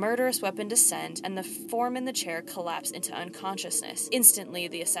saw the murderous weapon descend and the form in the chair collapse into unconsciousness. Instantly,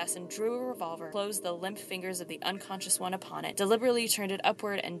 the assassin drew a revolver, closed the limp fingers of the unconscious one upon it, deliberately turned it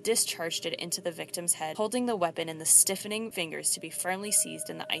upward and discharged it into the victim's head, holding the weapon in the stiffening fingers to be firmly seized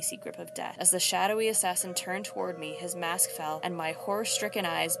in the icy grip of death. As the shadowy assassin turned toward me, his mask fell, and my horror-stricken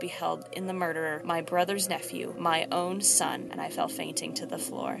eyes beheld in the murderer my brother's nephew, my own son, and I fell fainting to the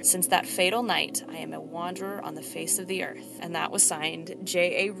floor. Since that fatal night, I am a wanderer on the face of the earth. And that was signed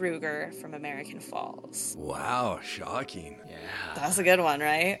J.A. Ruger from American Falls. Wow, shocking. Yeah. That's a good one,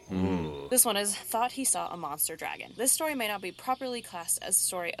 right? This one is thought he saw a monster dragon. This story may not be properly classed as a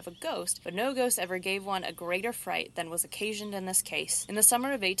story of a ghost, but no ghost ever gave one a greater fright than was occasioned in this case. In the summer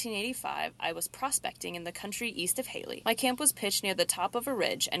of 1885, I was prospecting in the country east of Haley. My camp was pitched near the top of a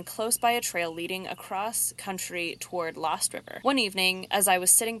ridge and close by a trail leading across country toward Lost River. One evening, as I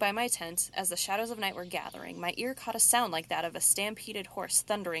was sitting by my tent, as the shadows of night were gathering, my ear caught a sound like that of a stampeded horse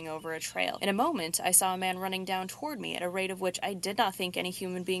thundering over a trail. In a moment, I saw a man running down toward me at a rate of which I did not think any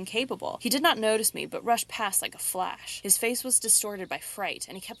human being capable. He did not notice me, but rushed past like a flash. His face was distorted by fright,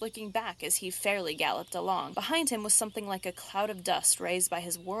 and he kept looking back as he fairly galloped along. Behind him was something like a cloud of dust raised by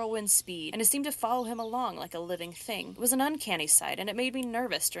his whirlwind speed, and it seemed to follow him along like a living thing. It was an uncanny sight, and it made me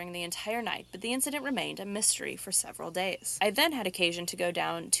nervous during the entire night, but the incident remained a mystery for several days. I then had occasion to go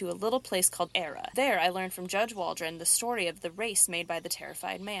down to a little place called Era. There I learned from Judge Waldron the story of the race made by the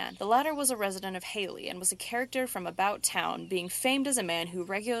terrified man. The latter was a resident of Haley, and was a character from about town, being famed as a man who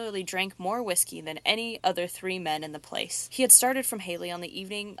regularly drank more whiskey than any other 3 men in the place. He had started from Haley on the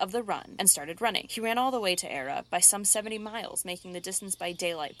evening of the run, and started running. He ran all the way to Era by some 70 miles, making the distance by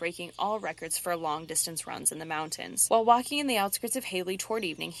daylight, breaking all records for long-distance runs in the mountains. While walking in the outskirts of Haley toward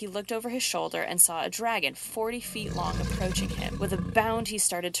evening, he looked over his shoulder and saw a dragon 40 feet long approaching him. With a bound, he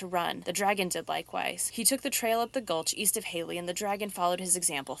started to run. The dragon did likewise. He took the trail up the gulch east of Haley, and the dragon followed his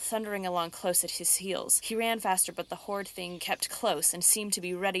example, thundering along close at his heels. He ran faster, but the horrid thing kept close and seemed to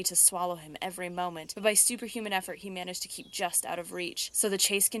be ready to swallow him every moment. But by superhuman effort, he managed to keep just out of reach. So the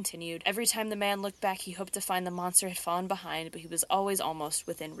chase continued. Every time the man looked back, he hoped to find the monster had fallen behind, but he was always almost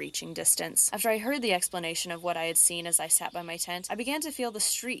within reaching distance. After I heard the explanation of what I had seen as I sat by my tent, I began to feel the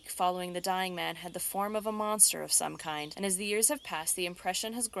streak following the dying man had the form of a monster of some kind, and as the years have passed, the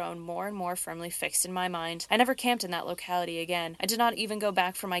impression has grown more and more firmly fixed in my mind. I never camped in that locality again. I did not even go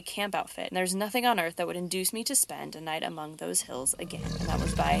back for my camp outfit, and there's nothing on earth that would induce me to spend a night among those hills again. And that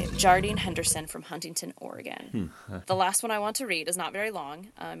was by Jardine Henderson from Huntington, Oregon. The last one I want to read is not very long.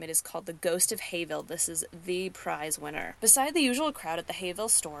 It is called The Ghost of Hayville. This is the prize winner. Beside the usual crowd at the Hayville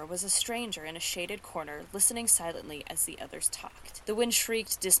store was a stranger in a shaded corner, listening silently as the others talked. The wind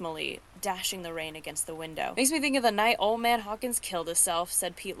shrieked dismally, dashing the rain against the window. "Makes me think of the night old man Hawkins killed himself,"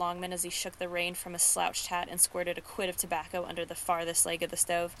 said Pete Longman as he shook the rain from his slouched hat and squirted a quid of tobacco under the farthest leg of the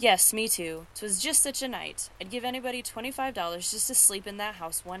stove. "Yes, me too. 'Twas just such a night. I'd give anybody $25 just to sleep in that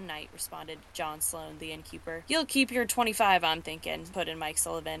house one night," responded John Sloan, the innkeeper. "You'll keep your 25, I'm thinking," put in Mike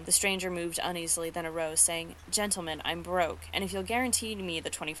Sullivan. The stranger moved uneasily, then arose, saying, "Gentlemen, I'm broke, and if you'll guarantee me the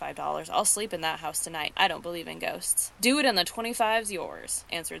 $25, I'll sleep in that house tonight. I don't believe in ghosts." "Do it and the 25's yours,"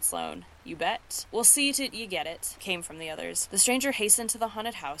 answered Sloan. "You bet." "We'll see to you get it," came from the others. The stranger hastened to the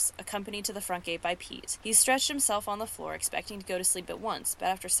haunted house, accompanied to the front gate by Pete. He stretched himself on the floor, expecting to go to sleep at once, but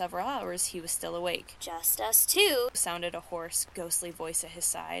after several hours he was still awake. "Just us two," sounded a hoarse, ghostly voice at his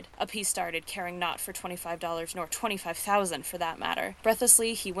side. Up he started, caring not for $25, nor 25,000 for that matter.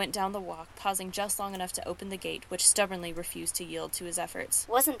 Breathlessly, he went down the walk, pausing just long enough to open the gate, which stubbornly refused to yield to his efforts.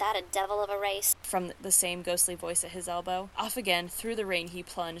 "Wasn't that a devil of a race?" from the same ghostly voice at his elbow. Off again, through the rain he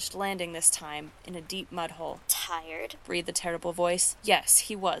plunged, landing this time in a deep mud hole. "Tired?" breathed the terrible voice. Yes,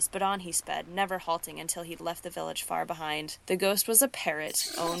 he was, but on he sped, never halting until he'd left the village far behind. The ghost was a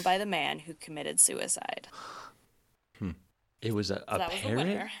parrot owned by the man who committed suicide. It was a that parrot? Was the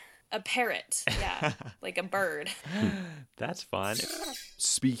winner. A parrot, yeah, like a bird. That's fun.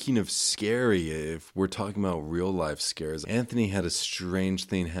 Speaking of scary, if we're talking about real life scares, Anthony had a strange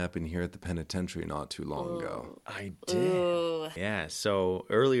thing happen here at the penitentiary not too long ago. I did. Yeah, so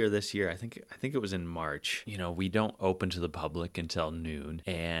earlier this year, I think it was in March, we don't open to the public until noon.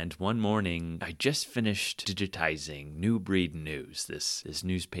 And one morning, I just finished digitizing New Breed News, this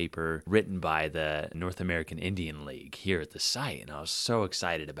newspaper written by the North American Indian League here at the site. And I was so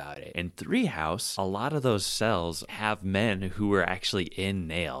excited about it. In Treehouse, a lot of those cells have men who were actually in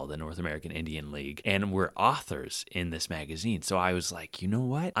NAIL, the North American Indian League, and were authors in this magazine. So I was like, you know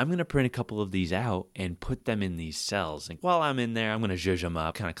what? I'm going to print a couple of these out and put them in these cells. And while I'm in there, I'm going to zhuzh them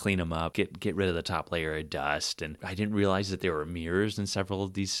up, kind of clean them up, get rid of the top layer of dust. And I didn't realize that there were mirrors in several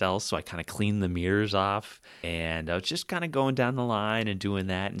of these cells, so I kind of cleaned the mirrors off. And I was just kind of going down the line and doing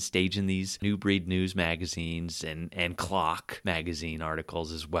that and staging these New Breed News magazines and Clock magazine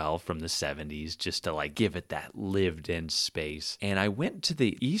articles as well from the 70s, just to like give it that lived-in space. And I went to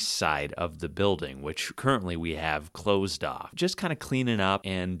the east side of the building, which currently we have closed off, just kind of cleaning up.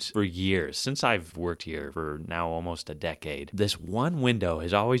 And for years, since I've worked here for now almost a decade, this one window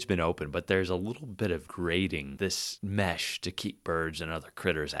has always been open, but there's a little bit of grating, this mesh to keep birds and other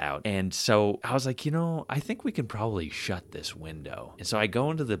critters out. And so I was like, I think we can probably shut this window. And so I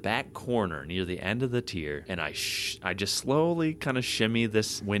go into the back corner near the end of the tier, and I just slowly kind of shimmy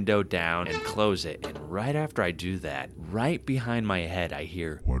this window down and close it. And right after I do that, right behind my head, I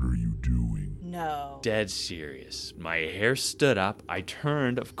hear, "What are you doing?" No. Dead serious. My hair stood up. I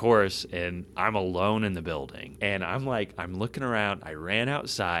turned, of course, and I'm alone in the building. And I'm looking around. I ran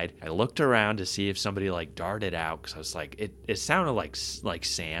outside. I looked around to see if somebody darted out, because I was like, it sounded like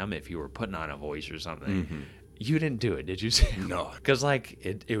Sam if you were putting on a voice or something. Mm-hmm. You didn't do it, did you? No. Because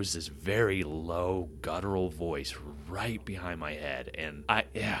it was this very low, guttural voice right behind my head. And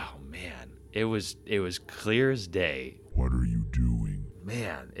man, it was clear as day. "What are you doing?"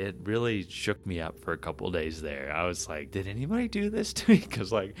 Man, it really shook me up for a couple of days there. I was like, did anybody do this to me? Because,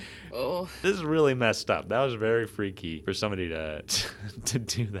 this is really messed up. That was very freaky for somebody to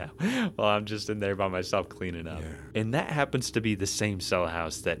do that while I'm just in there by myself cleaning up. Yeah. And that happens to be the same cell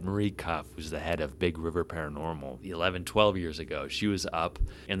house that Marie Cuff, who's the head of Big River Paranormal, 11, 12 years ago. She was up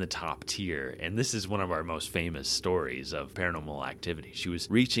in the top tier. And this is one of our most famous stories of paranormal activity. She was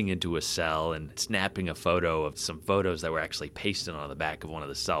reaching into a cell and snapping a photo of some photos that were actually pasted on the back of one of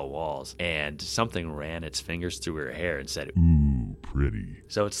the cell walls, and something ran its fingers through her hair and said, "Ooh, pretty."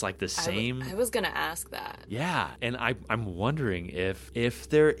 So it's like the same. I was gonna ask that. Yeah, and I'm wondering if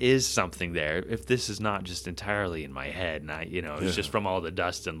there is something there, if this is not just entirely in my head, and it's just from all the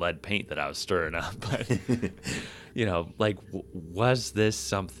dust and lead paint that I was stirring up, but was this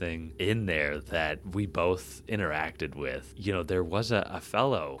something in there that we both interacted with? There was a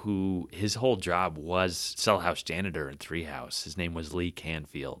fellow who his whole job was cell house janitor in Treehouse. His name was Lee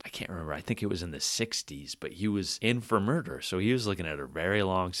Canfield. I can't remember. I think it was in the 60s, but he was in for murder. So he was looking at a very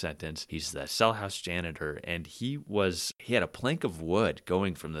long sentence. He's the cell house janitor, and he had a plank of wood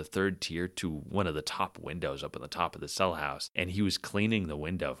going from the third tier to one of the top windows up on the top of the cell house. And he was cleaning the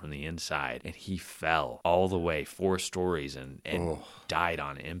window from the inside, and he fell all the way 4 stories and died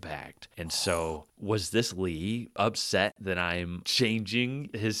on impact. And so was this Lee upset that I'm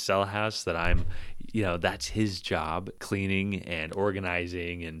changing his cell house, that I'm, that's his job, cleaning and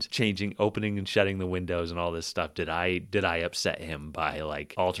organizing and changing, opening and shutting the windows and all this stuff? Did I upset him by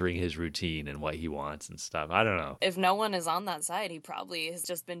altering his routine and what he wants and stuff? I don't know. If no one is on that side, he probably has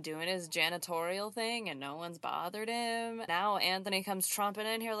just been doing his janitorial thing and no one's bothered him. Now Anthony comes tromping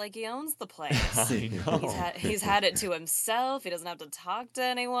in here like he owns the place. I know. He's had it to himself. He doesn't have to talk to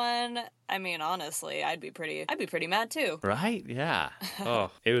anyone. I mean, honestly, I'd be pretty mad too. Right? Yeah.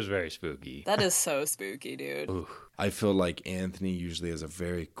 Oh, it was very spooky. That is so spooky, dude. Ooh. I feel like Anthony usually has a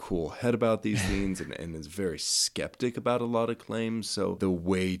very cool head about these things and is very skeptic about a lot of claims. So the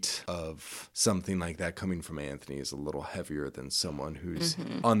weight of something like that coming from Anthony is a little heavier than someone who's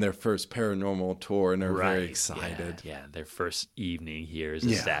on their first paranormal tour and are very excited. Yeah, their first evening here as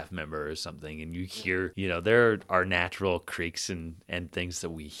a staff member or something. And you hear, there are natural creaks and things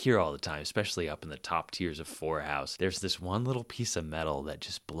that we hear all the time, especially up in the top tiers of Four House. There's this one little piece of metal that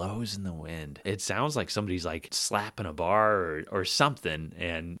just blows in the wind. It sounds like somebody's slapping a bar or something,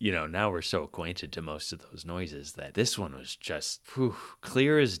 and now we're so acquainted to most of those noises that this one was just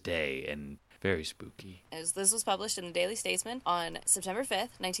clear as day. And Very spooky. This was published in the Daily Statesman on September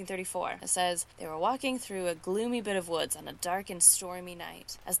 5th, 1934. It says, they were walking through a gloomy bit of woods on a dark and stormy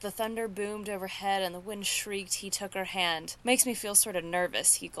night. As the thunder boomed overhead and the wind shrieked, he took her hand. Makes me feel sort of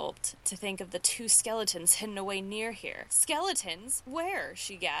nervous, he gulped, to think of the 2 skeletons hidden away near here. Skeletons? Where?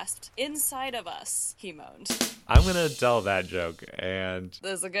 She gasped. Inside of us, he moaned. I'm going to tell that joke, and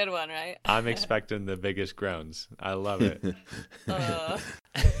This is a good one, right? I'm expecting the biggest groans. I love it.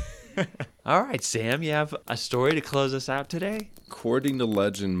 All right, Sam, you have a story to close us out today? According to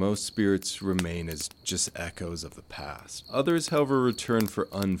legend, most spirits remain as just echoes of the past. Others, however, return for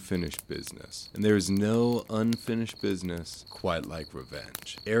unfinished business. And there is no unfinished business quite like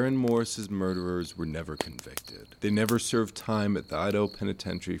revenge. Aaron Morris's murderers were never convicted. They never served time at the Idaho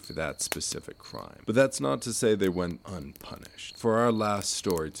Penitentiary for that specific crime. But that's not to say they went unpunished. For our last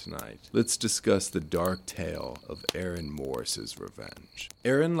story tonight, let's discuss the dark tale of Aaron Morris's revenge.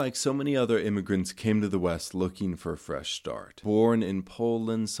 Aaron, like so many other immigrants, came to the West looking for a fresh start. Born in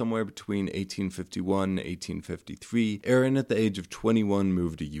Poland somewhere between 1851 and 1853, Aaron at the age of 21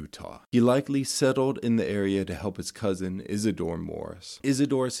 moved to Utah. He likely settled in the area to help his cousin, Isidore Morris.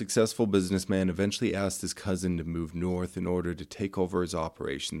 Isidore, a successful businessman, eventually asked his cousin to move north in order to take over his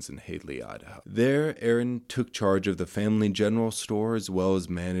operations in Haley, Idaho. There, Aaron took charge of the family general store as well as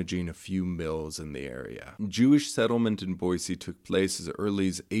managing a few mills in the area. Jewish settlement in Boise took place as early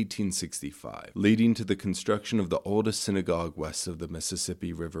as 1865, leading to the construction of the oldest synagogue west of the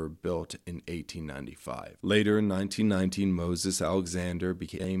Mississippi River, built in 1895. Later, in 1919, Moses Alexander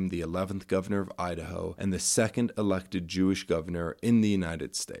became the 11th governor of Idaho and the second elected Jewish governor in the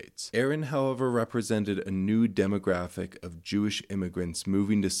United States. Aaron, however, represented a new demographic of Jewish immigrants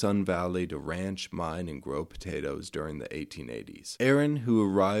moving to Sun Valley to ranch, mine, and grow potatoes during the 1880s. Aaron, who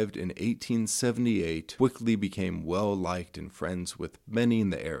arrived in 1878, quickly became well-liked and friends with many in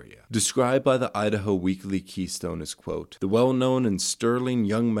the area. Described by the Idaho Weekly Keystone as, quote, the well-known and sterling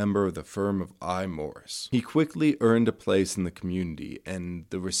young member of the firm of I. Morris. He quickly earned a place in the community and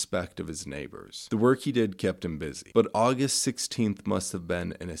the respect of his neighbors. The work he did kept him busy, but August 16th must have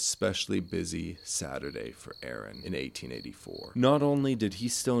been an especially busy Saturday for Aaron in 1884. Not only did he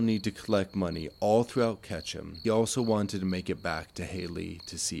still need to collect money all throughout Ketchum, he also wanted to make it back to Haley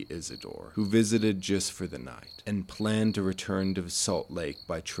to see Isidore, who visited just for the night, and planned to return to Salt Lake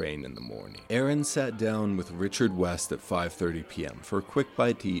by train in the morning. Aaron sat down with Richard West at 5:30 p.m. for a quick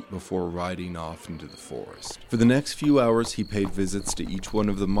bite to eat before riding off into the forest. For the next few hours, he paid visits to each one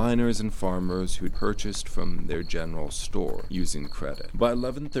of the miners and farmers who had purchased from their general store using credit. By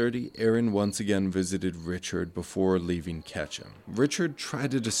 11:30, Aaron once again visited Richard before leaving Ketchum. Richard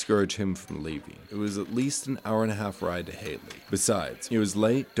tried to discourage him from leaving. It was at least an hour-and-a-half ride to Haley. Besides, it was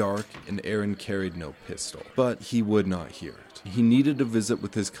late, dark, and Aaron carried no pistol. But he would not hear it. He needed to visit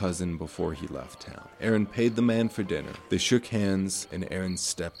with his cousin before he left town. Aaron paid the man for dinner. They shook hands, and Aaron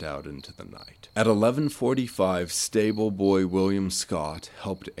stepped out into the night. At 11:45, stable boy William Scott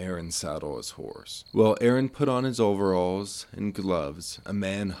helped Aaron saddle his horse. While Aaron put on his overalls and gloves, a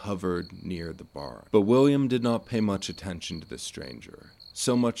man hovered near the barn. But William did not pay much attention to the stranger.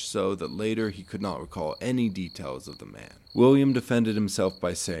 So much so that later he could not recall any details of the man. William defended himself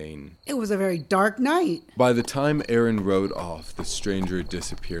by saying, "It was a very dark night." By the time Aaron rode off, the stranger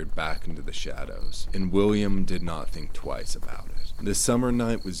disappeared back into the shadows, and William did not think twice about it. The summer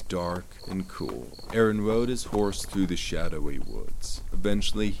night was dark and cool. Aaron rode his horse through the shadowy woods.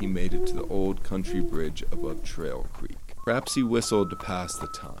 Eventually, he made it to the old country bridge above Trail Creek. Perhaps he whistled to pass the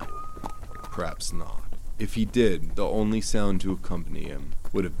time. Perhaps not. If he did, the only sound to accompany him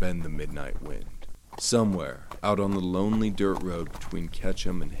would have been the midnight wind. Somewhere, out on the lonely dirt road between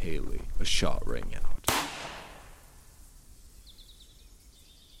Ketchum and Haley, a shot rang out.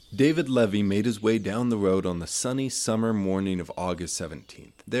 David Levy made his way down the road on the sunny summer morning of August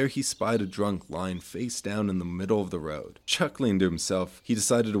 17th. There he spied a drunk lying face down in the middle of the road. Chuckling to himself, he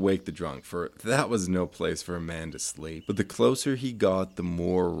decided to wake the drunk, for that was no place for a man to sleep. But the closer he got, the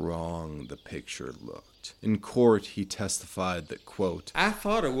more wrong the picture looked. In court, he testified that, quote, I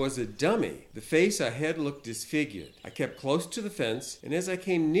thought it was a dummy. The face I had looked disfigured. I kept close to the fence, and as I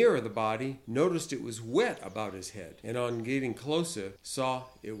came nearer the body, noticed it was wet about his head, and on getting closer, saw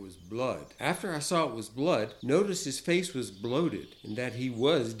it was blood. After I saw it was blood, noticed his face was bloated, and that he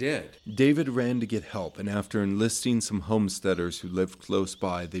was dead. David ran to get help, and after enlisting some homesteaders who lived close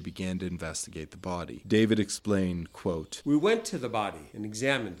by, they began to investigate the body. David explained, quote, We went to the body and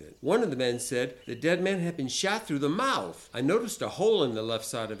examined it. One of the men said the dead man had been shot through the mouth. I noticed a hole in the left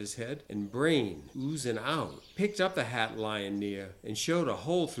side of his head and brain oozing out. Picked up the hat lying near and showed a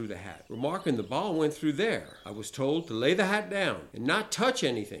hole through the hat, remarking the ball went through there. I was told to lay the hat down and not touch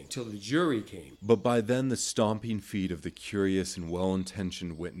anything till the jury came. But by then, the stomping feet of the curious and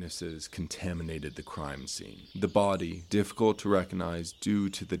well-intentioned witnesses contaminated the crime scene. The body, difficult to recognize due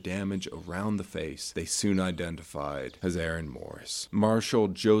to the damage around the face, they soon identified as Aaron Morris. Marshal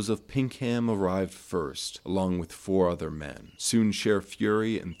Joseph Pinkham arrived first, along with 4 other men. Soon Sheriff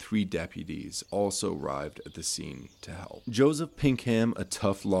Fury and 3 deputies also arrived at the scene to help. Joseph Pinkham, a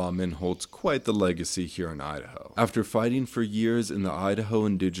tough lawman, holds quite the legacy here in Idaho. After fighting for years in the Idaho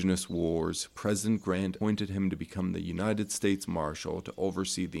Indigenous Wars, President Grant appointed him to become the United States Marshal to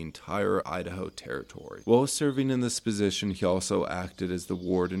oversee the entire Idaho Territory. While serving in this position, he also acted as the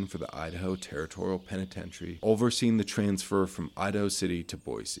warden for the Idaho Territorial Penitentiary, overseeing the transfer from Idaho City to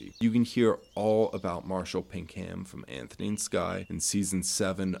Boise. You can hear all about Marshal Pinkham from Anthony and Sky in Season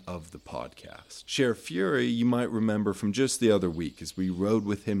 7 of the podcast. Sheriff Fury, you might remember from just the other week, as we rode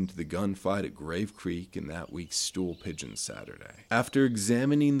with him to the gunfight at Grave Creek in that week's Stool Pigeon Saturday. After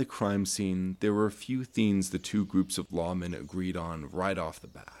examining the crime scene, there were a few themes the 2 groups of lawmen agreed on right off the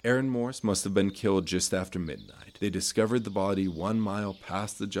bat. Aaron Morris must have been killed just after midnight. They discovered the body 1 mile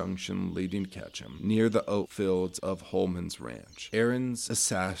past the junction leading to Ketchum, near the oat fields of Holman's Ranch. Aaron's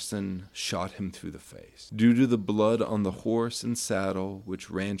assassin shot him through the face. Due to the blood on the horse and saddle, which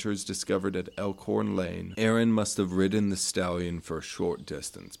ranchers discovered at Elkhorn Lane, Aaron must have ridden the stallion for a short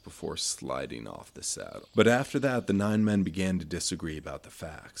distance before sliding off the saddle. But after that, the 9 men began to disagree about the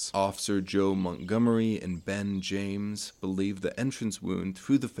facts. Officer Joe Montgomery and Ben James believed the entrance wound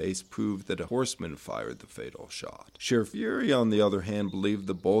through the face proved that a horseman fired the fatal shot. Sheriff Fury, on the other hand, believed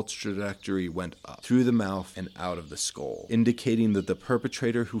the bolt's trajectory went up, through the mouth and out of the skull, indicating that the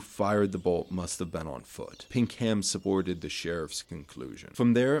perpetrator who fired the bolt must have been on foot. Pinkham supported the sheriff's conclusion.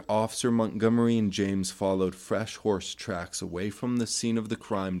 From there, Officer Montgomery and James followed fresh horse tracks away from the scene of the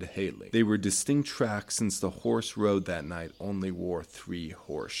crime to Haley. They were distinct tracks since the horse rode that night only wore 3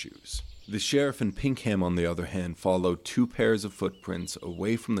 horseshoes. The sheriff and Pinkham, on the other hand, followed 2 pairs of footprints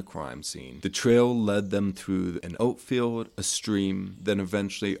away from the crime scene. The trail led them through an oat field, a stream, then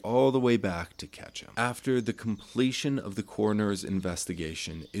eventually all the way back to Ketchum. After the completion of the coroner's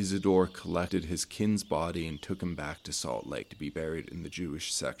investigation, Isidore collected his kin's body and took him back to Salt Lake to be buried in the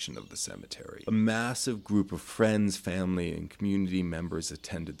Jewish section of the cemetery. A massive group of friends, family, and community members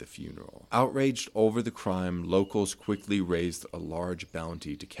attended the funeral. Outraged over the crime, locals quickly raised a large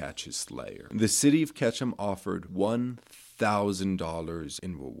bounty to catch his slayer. The city of Ketchum offered $1,000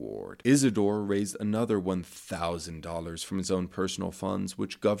 in reward. Isidore raised another $1,000 from his own personal funds,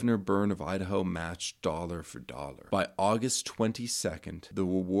 which Governor Byrne of Idaho matched dollar for dollar. By August 22nd, the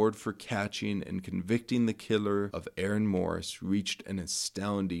reward for catching and convicting the killer of Aaron Morris reached an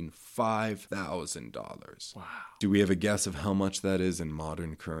astounding $5,000. Wow. Do we have a guess of how much that is in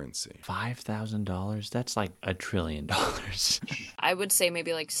modern currency? $5,000? That's like $1 trillion. I would say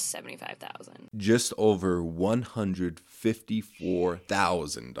maybe like 75,000. Just over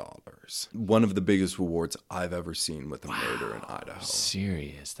 $154,000. One of the biggest rewards I've ever seen with a murder in Idaho.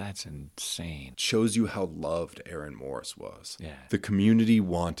 Serious? That's insane. Shows you how loved Aaron Morris was. Yeah. The community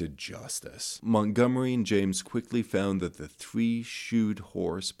wanted justice. Montgomery and James quickly found that the 3-shoed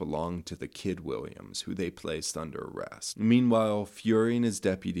horse belonged to the Kid Williams, who they placed under arrest. Meanwhile, Fury and his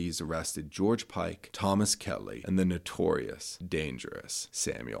deputies arrested George Pike, Thomas Kelly, and the notorious, dangerous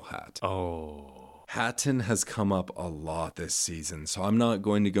Samuel Hatton. Oh. Hatton has come up a lot this season, so I'm not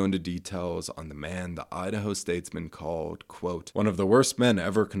going to go into details on the man the Idaho Statesman called, quote, one of the worst men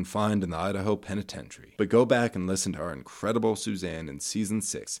ever confined in the Idaho Penitentiary. But go back and listen to our incredible Suzanne in Season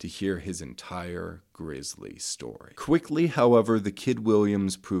 6 to hear his entire grisly story. Quickly, however, the Kid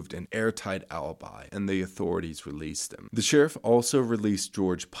Williams proved an airtight alibi, and the authorities released him. The sheriff also released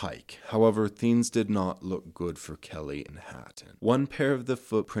George Pike. However, things did not look good for Kelly and Hatton. One pair of the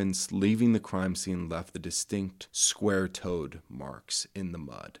footprints leaving the crime scene left the distinct square-toed marks in the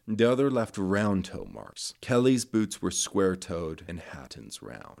mud. The other left round-toe marks. Kelly's boots were square-toed and Hatton's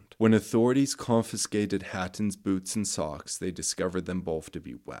round. When authorities confiscated Hatton's boots and socks, they discovered them both to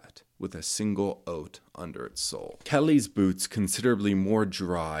be wet. with a single oat under its sole. Kelly's boots, considerably more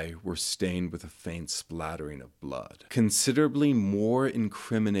dry, were stained with a faint splattering of blood. Considerably more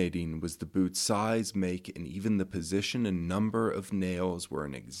incriminating was the boot's size, make, and even the position and number of nails were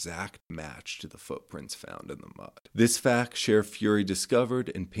an exact match to the footprints found in the mud. This fact Sheriff Fury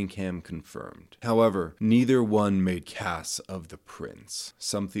discovered and Pinkham confirmed. However, neither one made casts of the prints,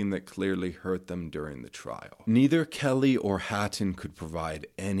 something that clearly hurt them during the trial. Neither Kelly or Hatton could provide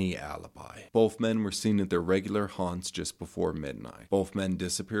any alibi. Both men were seen at their regular haunts just before midnight. Both men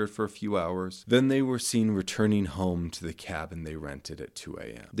disappeared for a few hours. Then they were seen returning home to the cabin they rented at 2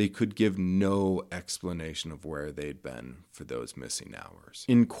 a.m. They could give no explanation of where they'd been for those missing hours.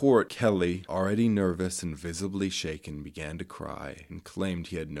 In court, Kelly, already nervous and visibly shaken, began to cry and claimed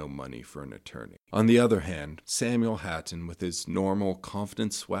he had no money for an attorney. On the other hand, Samuel Hatton, with his normal,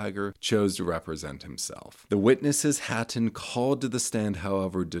 confident swagger, chose to represent himself. The witnesses Hatton called to the stand,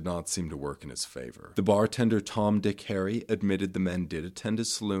 however, did not seem to work in his favor. The bartender Tom Dick Harry admitted the men did attend a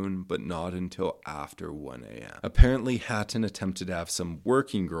saloon, but not until after 1 a.m. Apparently, Hatton attempted to have some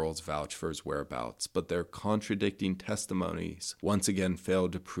working girls vouch for his whereabouts, but their contradicting testimonies once again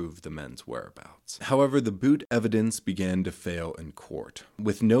failed to prove the men's whereabouts. However, the boot evidence began to fail in court.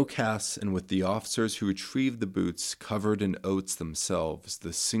 With no casts and with the officers who retrieved the boots covered in oats themselves,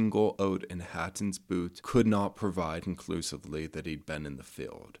 the single oat in Hatton's boot could not provide conclusively that he'd been in the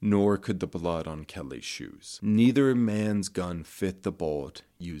field, nor could the blood on Kelly's shoes. Neither man's gun fit the bullet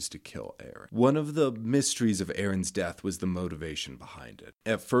used to kill Aaron. One of the mysteries of Aaron's death was the motivation behind it.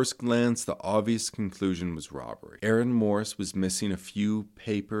 At first glance, the obvious conclusion was robbery. Aaron Morris was missing a few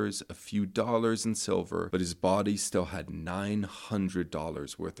papers, a few dollars in silver, but his body still had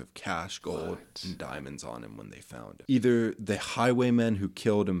 $900 worth of cash, gold, and diamonds on him when they found him. Either the highwaymen who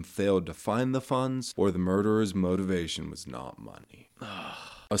killed him failed to find the funds, or the murderer's motivation was not money.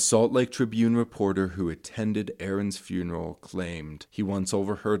 A Salt Lake Tribune reporter who attended Aaron's funeral claimed he once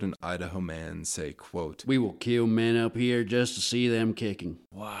overheard an Idaho man say, quote, "We will kill men up here just to see them kicking."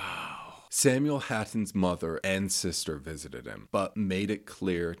 Wow. Samuel Hatton's mother and sister visited him, but made it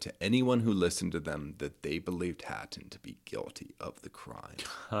clear to anyone who listened to them that they believed Hatton to be guilty of the crime.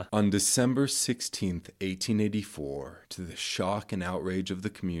 On December 16th, 1884, to the shock and outrage of the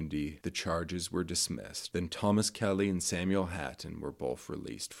community, the charges were dismissed. Then Thomas Kelly and Samuel Hatton were both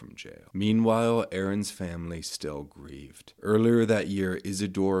released from jail. Meanwhile, Aaron's family still grieved. Earlier that year,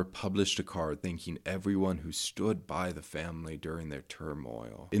 Isidore published a card thanking everyone who stood by the family during their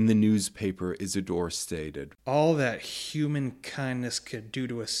turmoil. In the newspaper, Isidore stated, "All that human kindness could do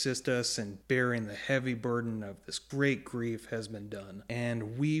to assist us in bearing the heavy burden of this great grief has been done,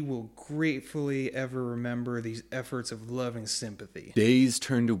 and we will gratefully ever remember these efforts of loving sympathy." Days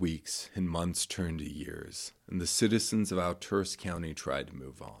turned to weeks, and months turned to years, and the citizens of Altourse County tried to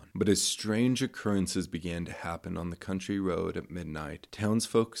move on. But as strange occurrences began to happen on the country road at midnight,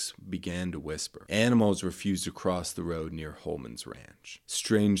 townsfolk began to whisper. Animals refused to cross the road near Holman's Ranch.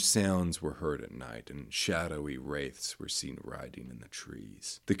 Strange sounds were heard at night, and shadowy wraiths were seen riding in the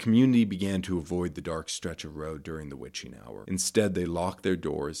trees. The community began to avoid the dark stretch of road during the witching hour. Instead, they locked their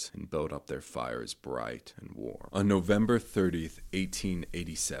doors and built up their fires bright and warm. On November 30th,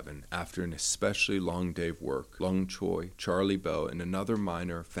 1887, after an especially long day of work, Lung Choi, Charlie Bow, and another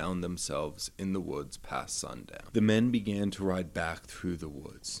miner found themselves in the woods past sundown. The men began to ride back through the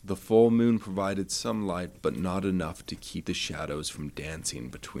woods. The full moon provided some light, but not enough to keep the shadows from dancing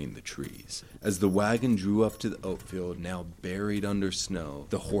between the trees. As the wagon drew up to the oat field, now buried under snow,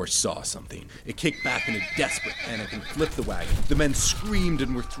 the horse saw something. It kicked back in a desperate panic and flipped the wagon. The men screamed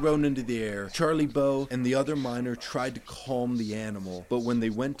and were thrown into the air. Charlie Bow and the other miner tried to calm the animal, but when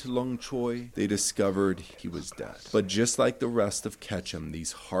they went to Lung Choi, they discovered he was dead. But just like the rest of Ketchum,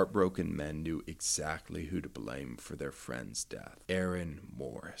 these heartbroken men knew exactly who to blame for their friend's death: Aaron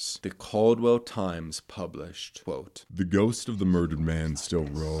Morris. The Caldwell Times published, quote, "The ghost of the murdered man still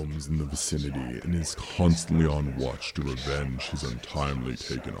roams in the vicinity and is constantly on watch to revenge his untimely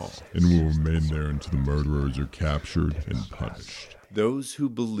taken off, and will remain there until the murderers are captured and punished." Those who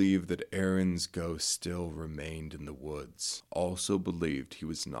believed that Aaron's ghost still remained in the woods also believed he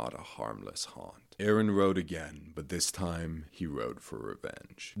was not a harmless haunt. Aaron rode again, but this time he rode for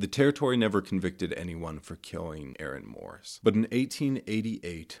revenge. The territory never convicted anyone for killing Aaron Morris, but in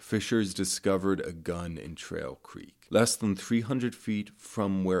 1888, fishers discovered a gun in Trail Creek. less than 300 feet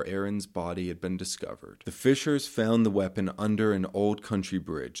from where Aaron's body had been discovered. The Fishers found the weapon under an old country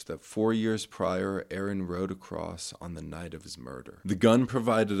bridge that 4 years prior Aaron rode across on the night of his murder. The gun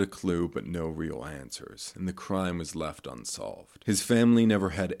provided a clue, but no real answers, and the crime was left unsolved. His family never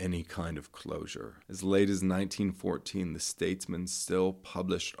had any kind of closure. As late as 1914, the Statesman still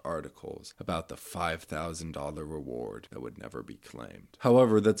published articles about the $5,000 reward that would never be claimed.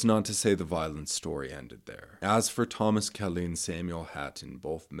 However, that's not to say the violent story ended there. As for Thomas Kelly and Samuel Hatton,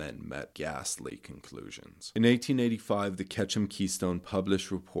 both men met ghastly conclusions. In 1885, the Ketchum Keystone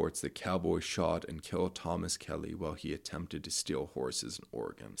published reports that cowboys shot and killed Thomas Kelly while he attempted to steal horses in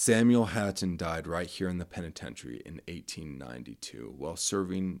Oregon. Samuel Hatton died right here in the penitentiary in 1892 while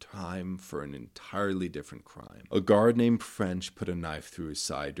serving time for an entirely different crime. A guard named French put a knife through his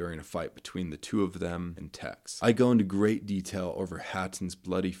side during a fight between the two of them and Tex. I go into great detail over Hatton's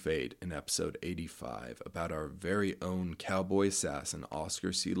bloody fate in episode 85 about our very own cowboy assassin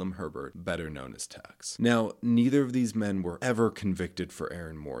Oscar Selim Herbert, better known as Tex. Now, neither of these men were ever convicted for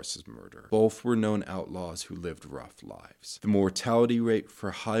Aaron Morris's murder. Both were known outlaws who lived rough lives. The mortality rate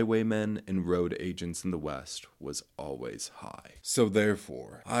for highwaymen and road agents in the West was always high. So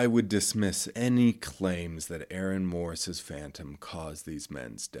therefore, I would dismiss any claims that Aaron Morris's phantom caused these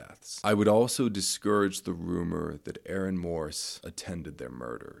men's deaths. I would also discourage the rumor that Aaron Morris attended their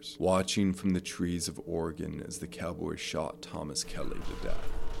murders, watching from the trees of Oregon as the cowboys shot Thomas Kelly to death.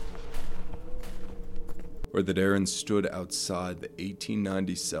 Or that Aaron stood outside the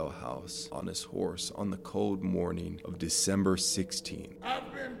 1890 cell house on his horse on the cold morning of December 16th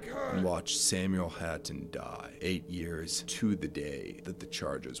and watched Samuel Hatton die 8 years to the day that the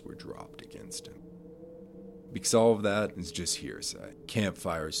charges were dropped against him. Because all of that is just hearsay.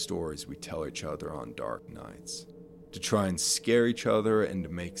 Campfire stories we tell each other on dark nights, to try and scare each other and to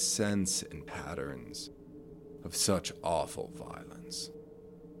make sense and patterns of such awful violence.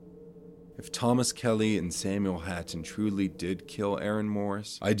 If Thomas Kelly and Samuel Hatton truly did kill Aaron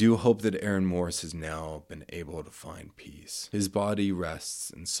Morris, I do hope that Aaron Morris has now been able to find peace. His body rests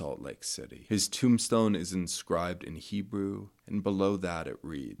in Salt Lake City. His tombstone is inscribed in Hebrew, and below that it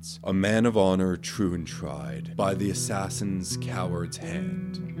reads, "A man of honor, true and tried, by the assassin's coward's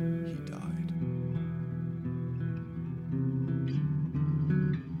hand, he died."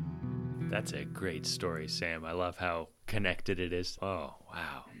 That's a great story, Sam. I love how connected it is. Oh,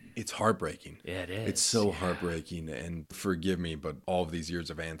 wow. It's heartbreaking. Yeah, it is. It's so heartbreaking, and forgive me, but all of these years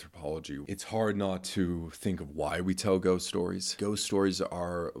of anthropology, it's hard not to think of why we tell ghost stories. Ghost stories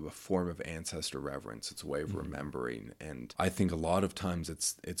are a form of ancestor reverence. It's a way of remembering, and I think a lot of times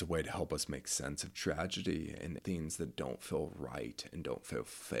it's a way to help us make sense of tragedy and things that don't feel right and don't feel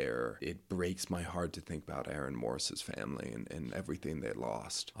fair. It breaks my heart to think about Aaron Morris's family and everything they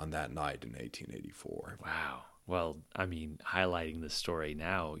lost on that night in 1884. Wow. Well, I mean, highlighting the story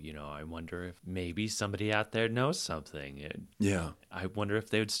now, I wonder if maybe somebody out there knows something. Yeah. I wonder if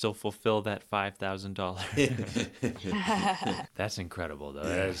they would still fulfill that $5,000. That's incredible, though.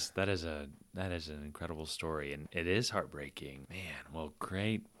 Yeah. That is an incredible story, and it is heartbreaking. Man, well,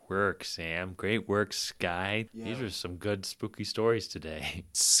 great work, Sam. Great work, Sky. Yeah. These are some good spooky stories today.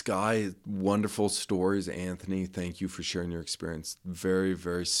 Sky, wonderful stories. Anthony, thank you for sharing your experience. Very,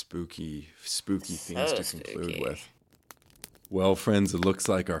 very spooky things to conclude with. Well, friends, it looks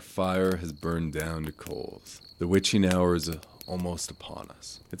like our fire has burned down to coals. The witching hour is almost upon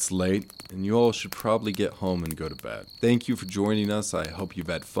us. It's late, and you all should probably get home and go to bed. Thank you for joining us. I hope you've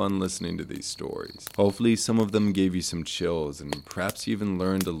had fun listening to these stories. Hopefully some of them gave you some chills, and perhaps you even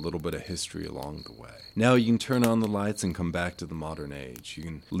learned a little bit of history along the way. Now you can turn on the lights and come back to the modern age. You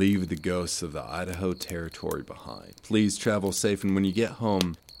can leave the ghosts of the Idaho Territory behind. Please travel safe, and when you get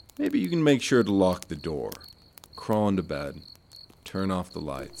home, maybe you can make sure to lock the door, crawl into bed, turn off the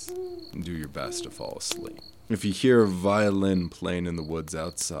lights, and do your best to fall asleep. If you hear a violin playing in the woods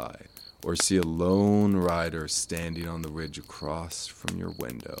outside, or see a lone rider standing on the ridge across from your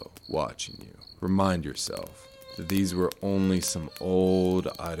window watching you, remind yourself that these were only some old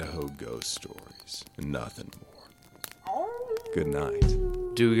Idaho ghost stories and nothing more. Good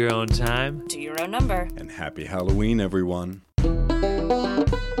night. Do your own time. Do your own number. And happy Halloween, everyone.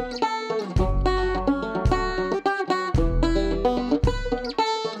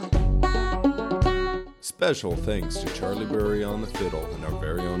 Special thanks to Charlie Burry on the fiddle and our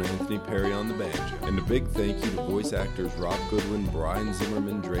very own Anthony Perry on the banjo. And a big thank you to voice actors Rob Goodwin, Brian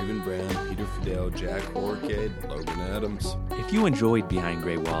Zimmerman, Draven Brown, Peter Fidel, Jack Horcade, Logan Adams. If you enjoyed Behind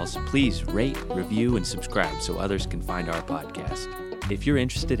Gray Walls, please rate, review, and subscribe so others can find our podcast. If you're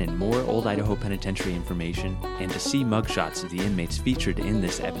interested in more Old Idaho Penitentiary information and to see mugshots of the inmates featured in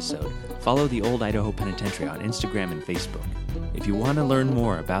this episode, follow the Old Idaho Penitentiary on Instagram and Facebook. If you want to learn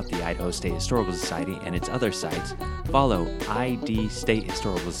more about the Idaho State Historical Society and its other sites, follow ID State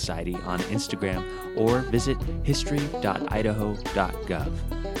Historical Society on Instagram or visit history.idaho.gov.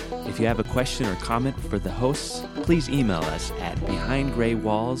 If you have a question or comment for the hosts, please email us at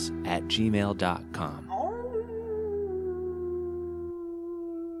behindgraywalls@gmail.com.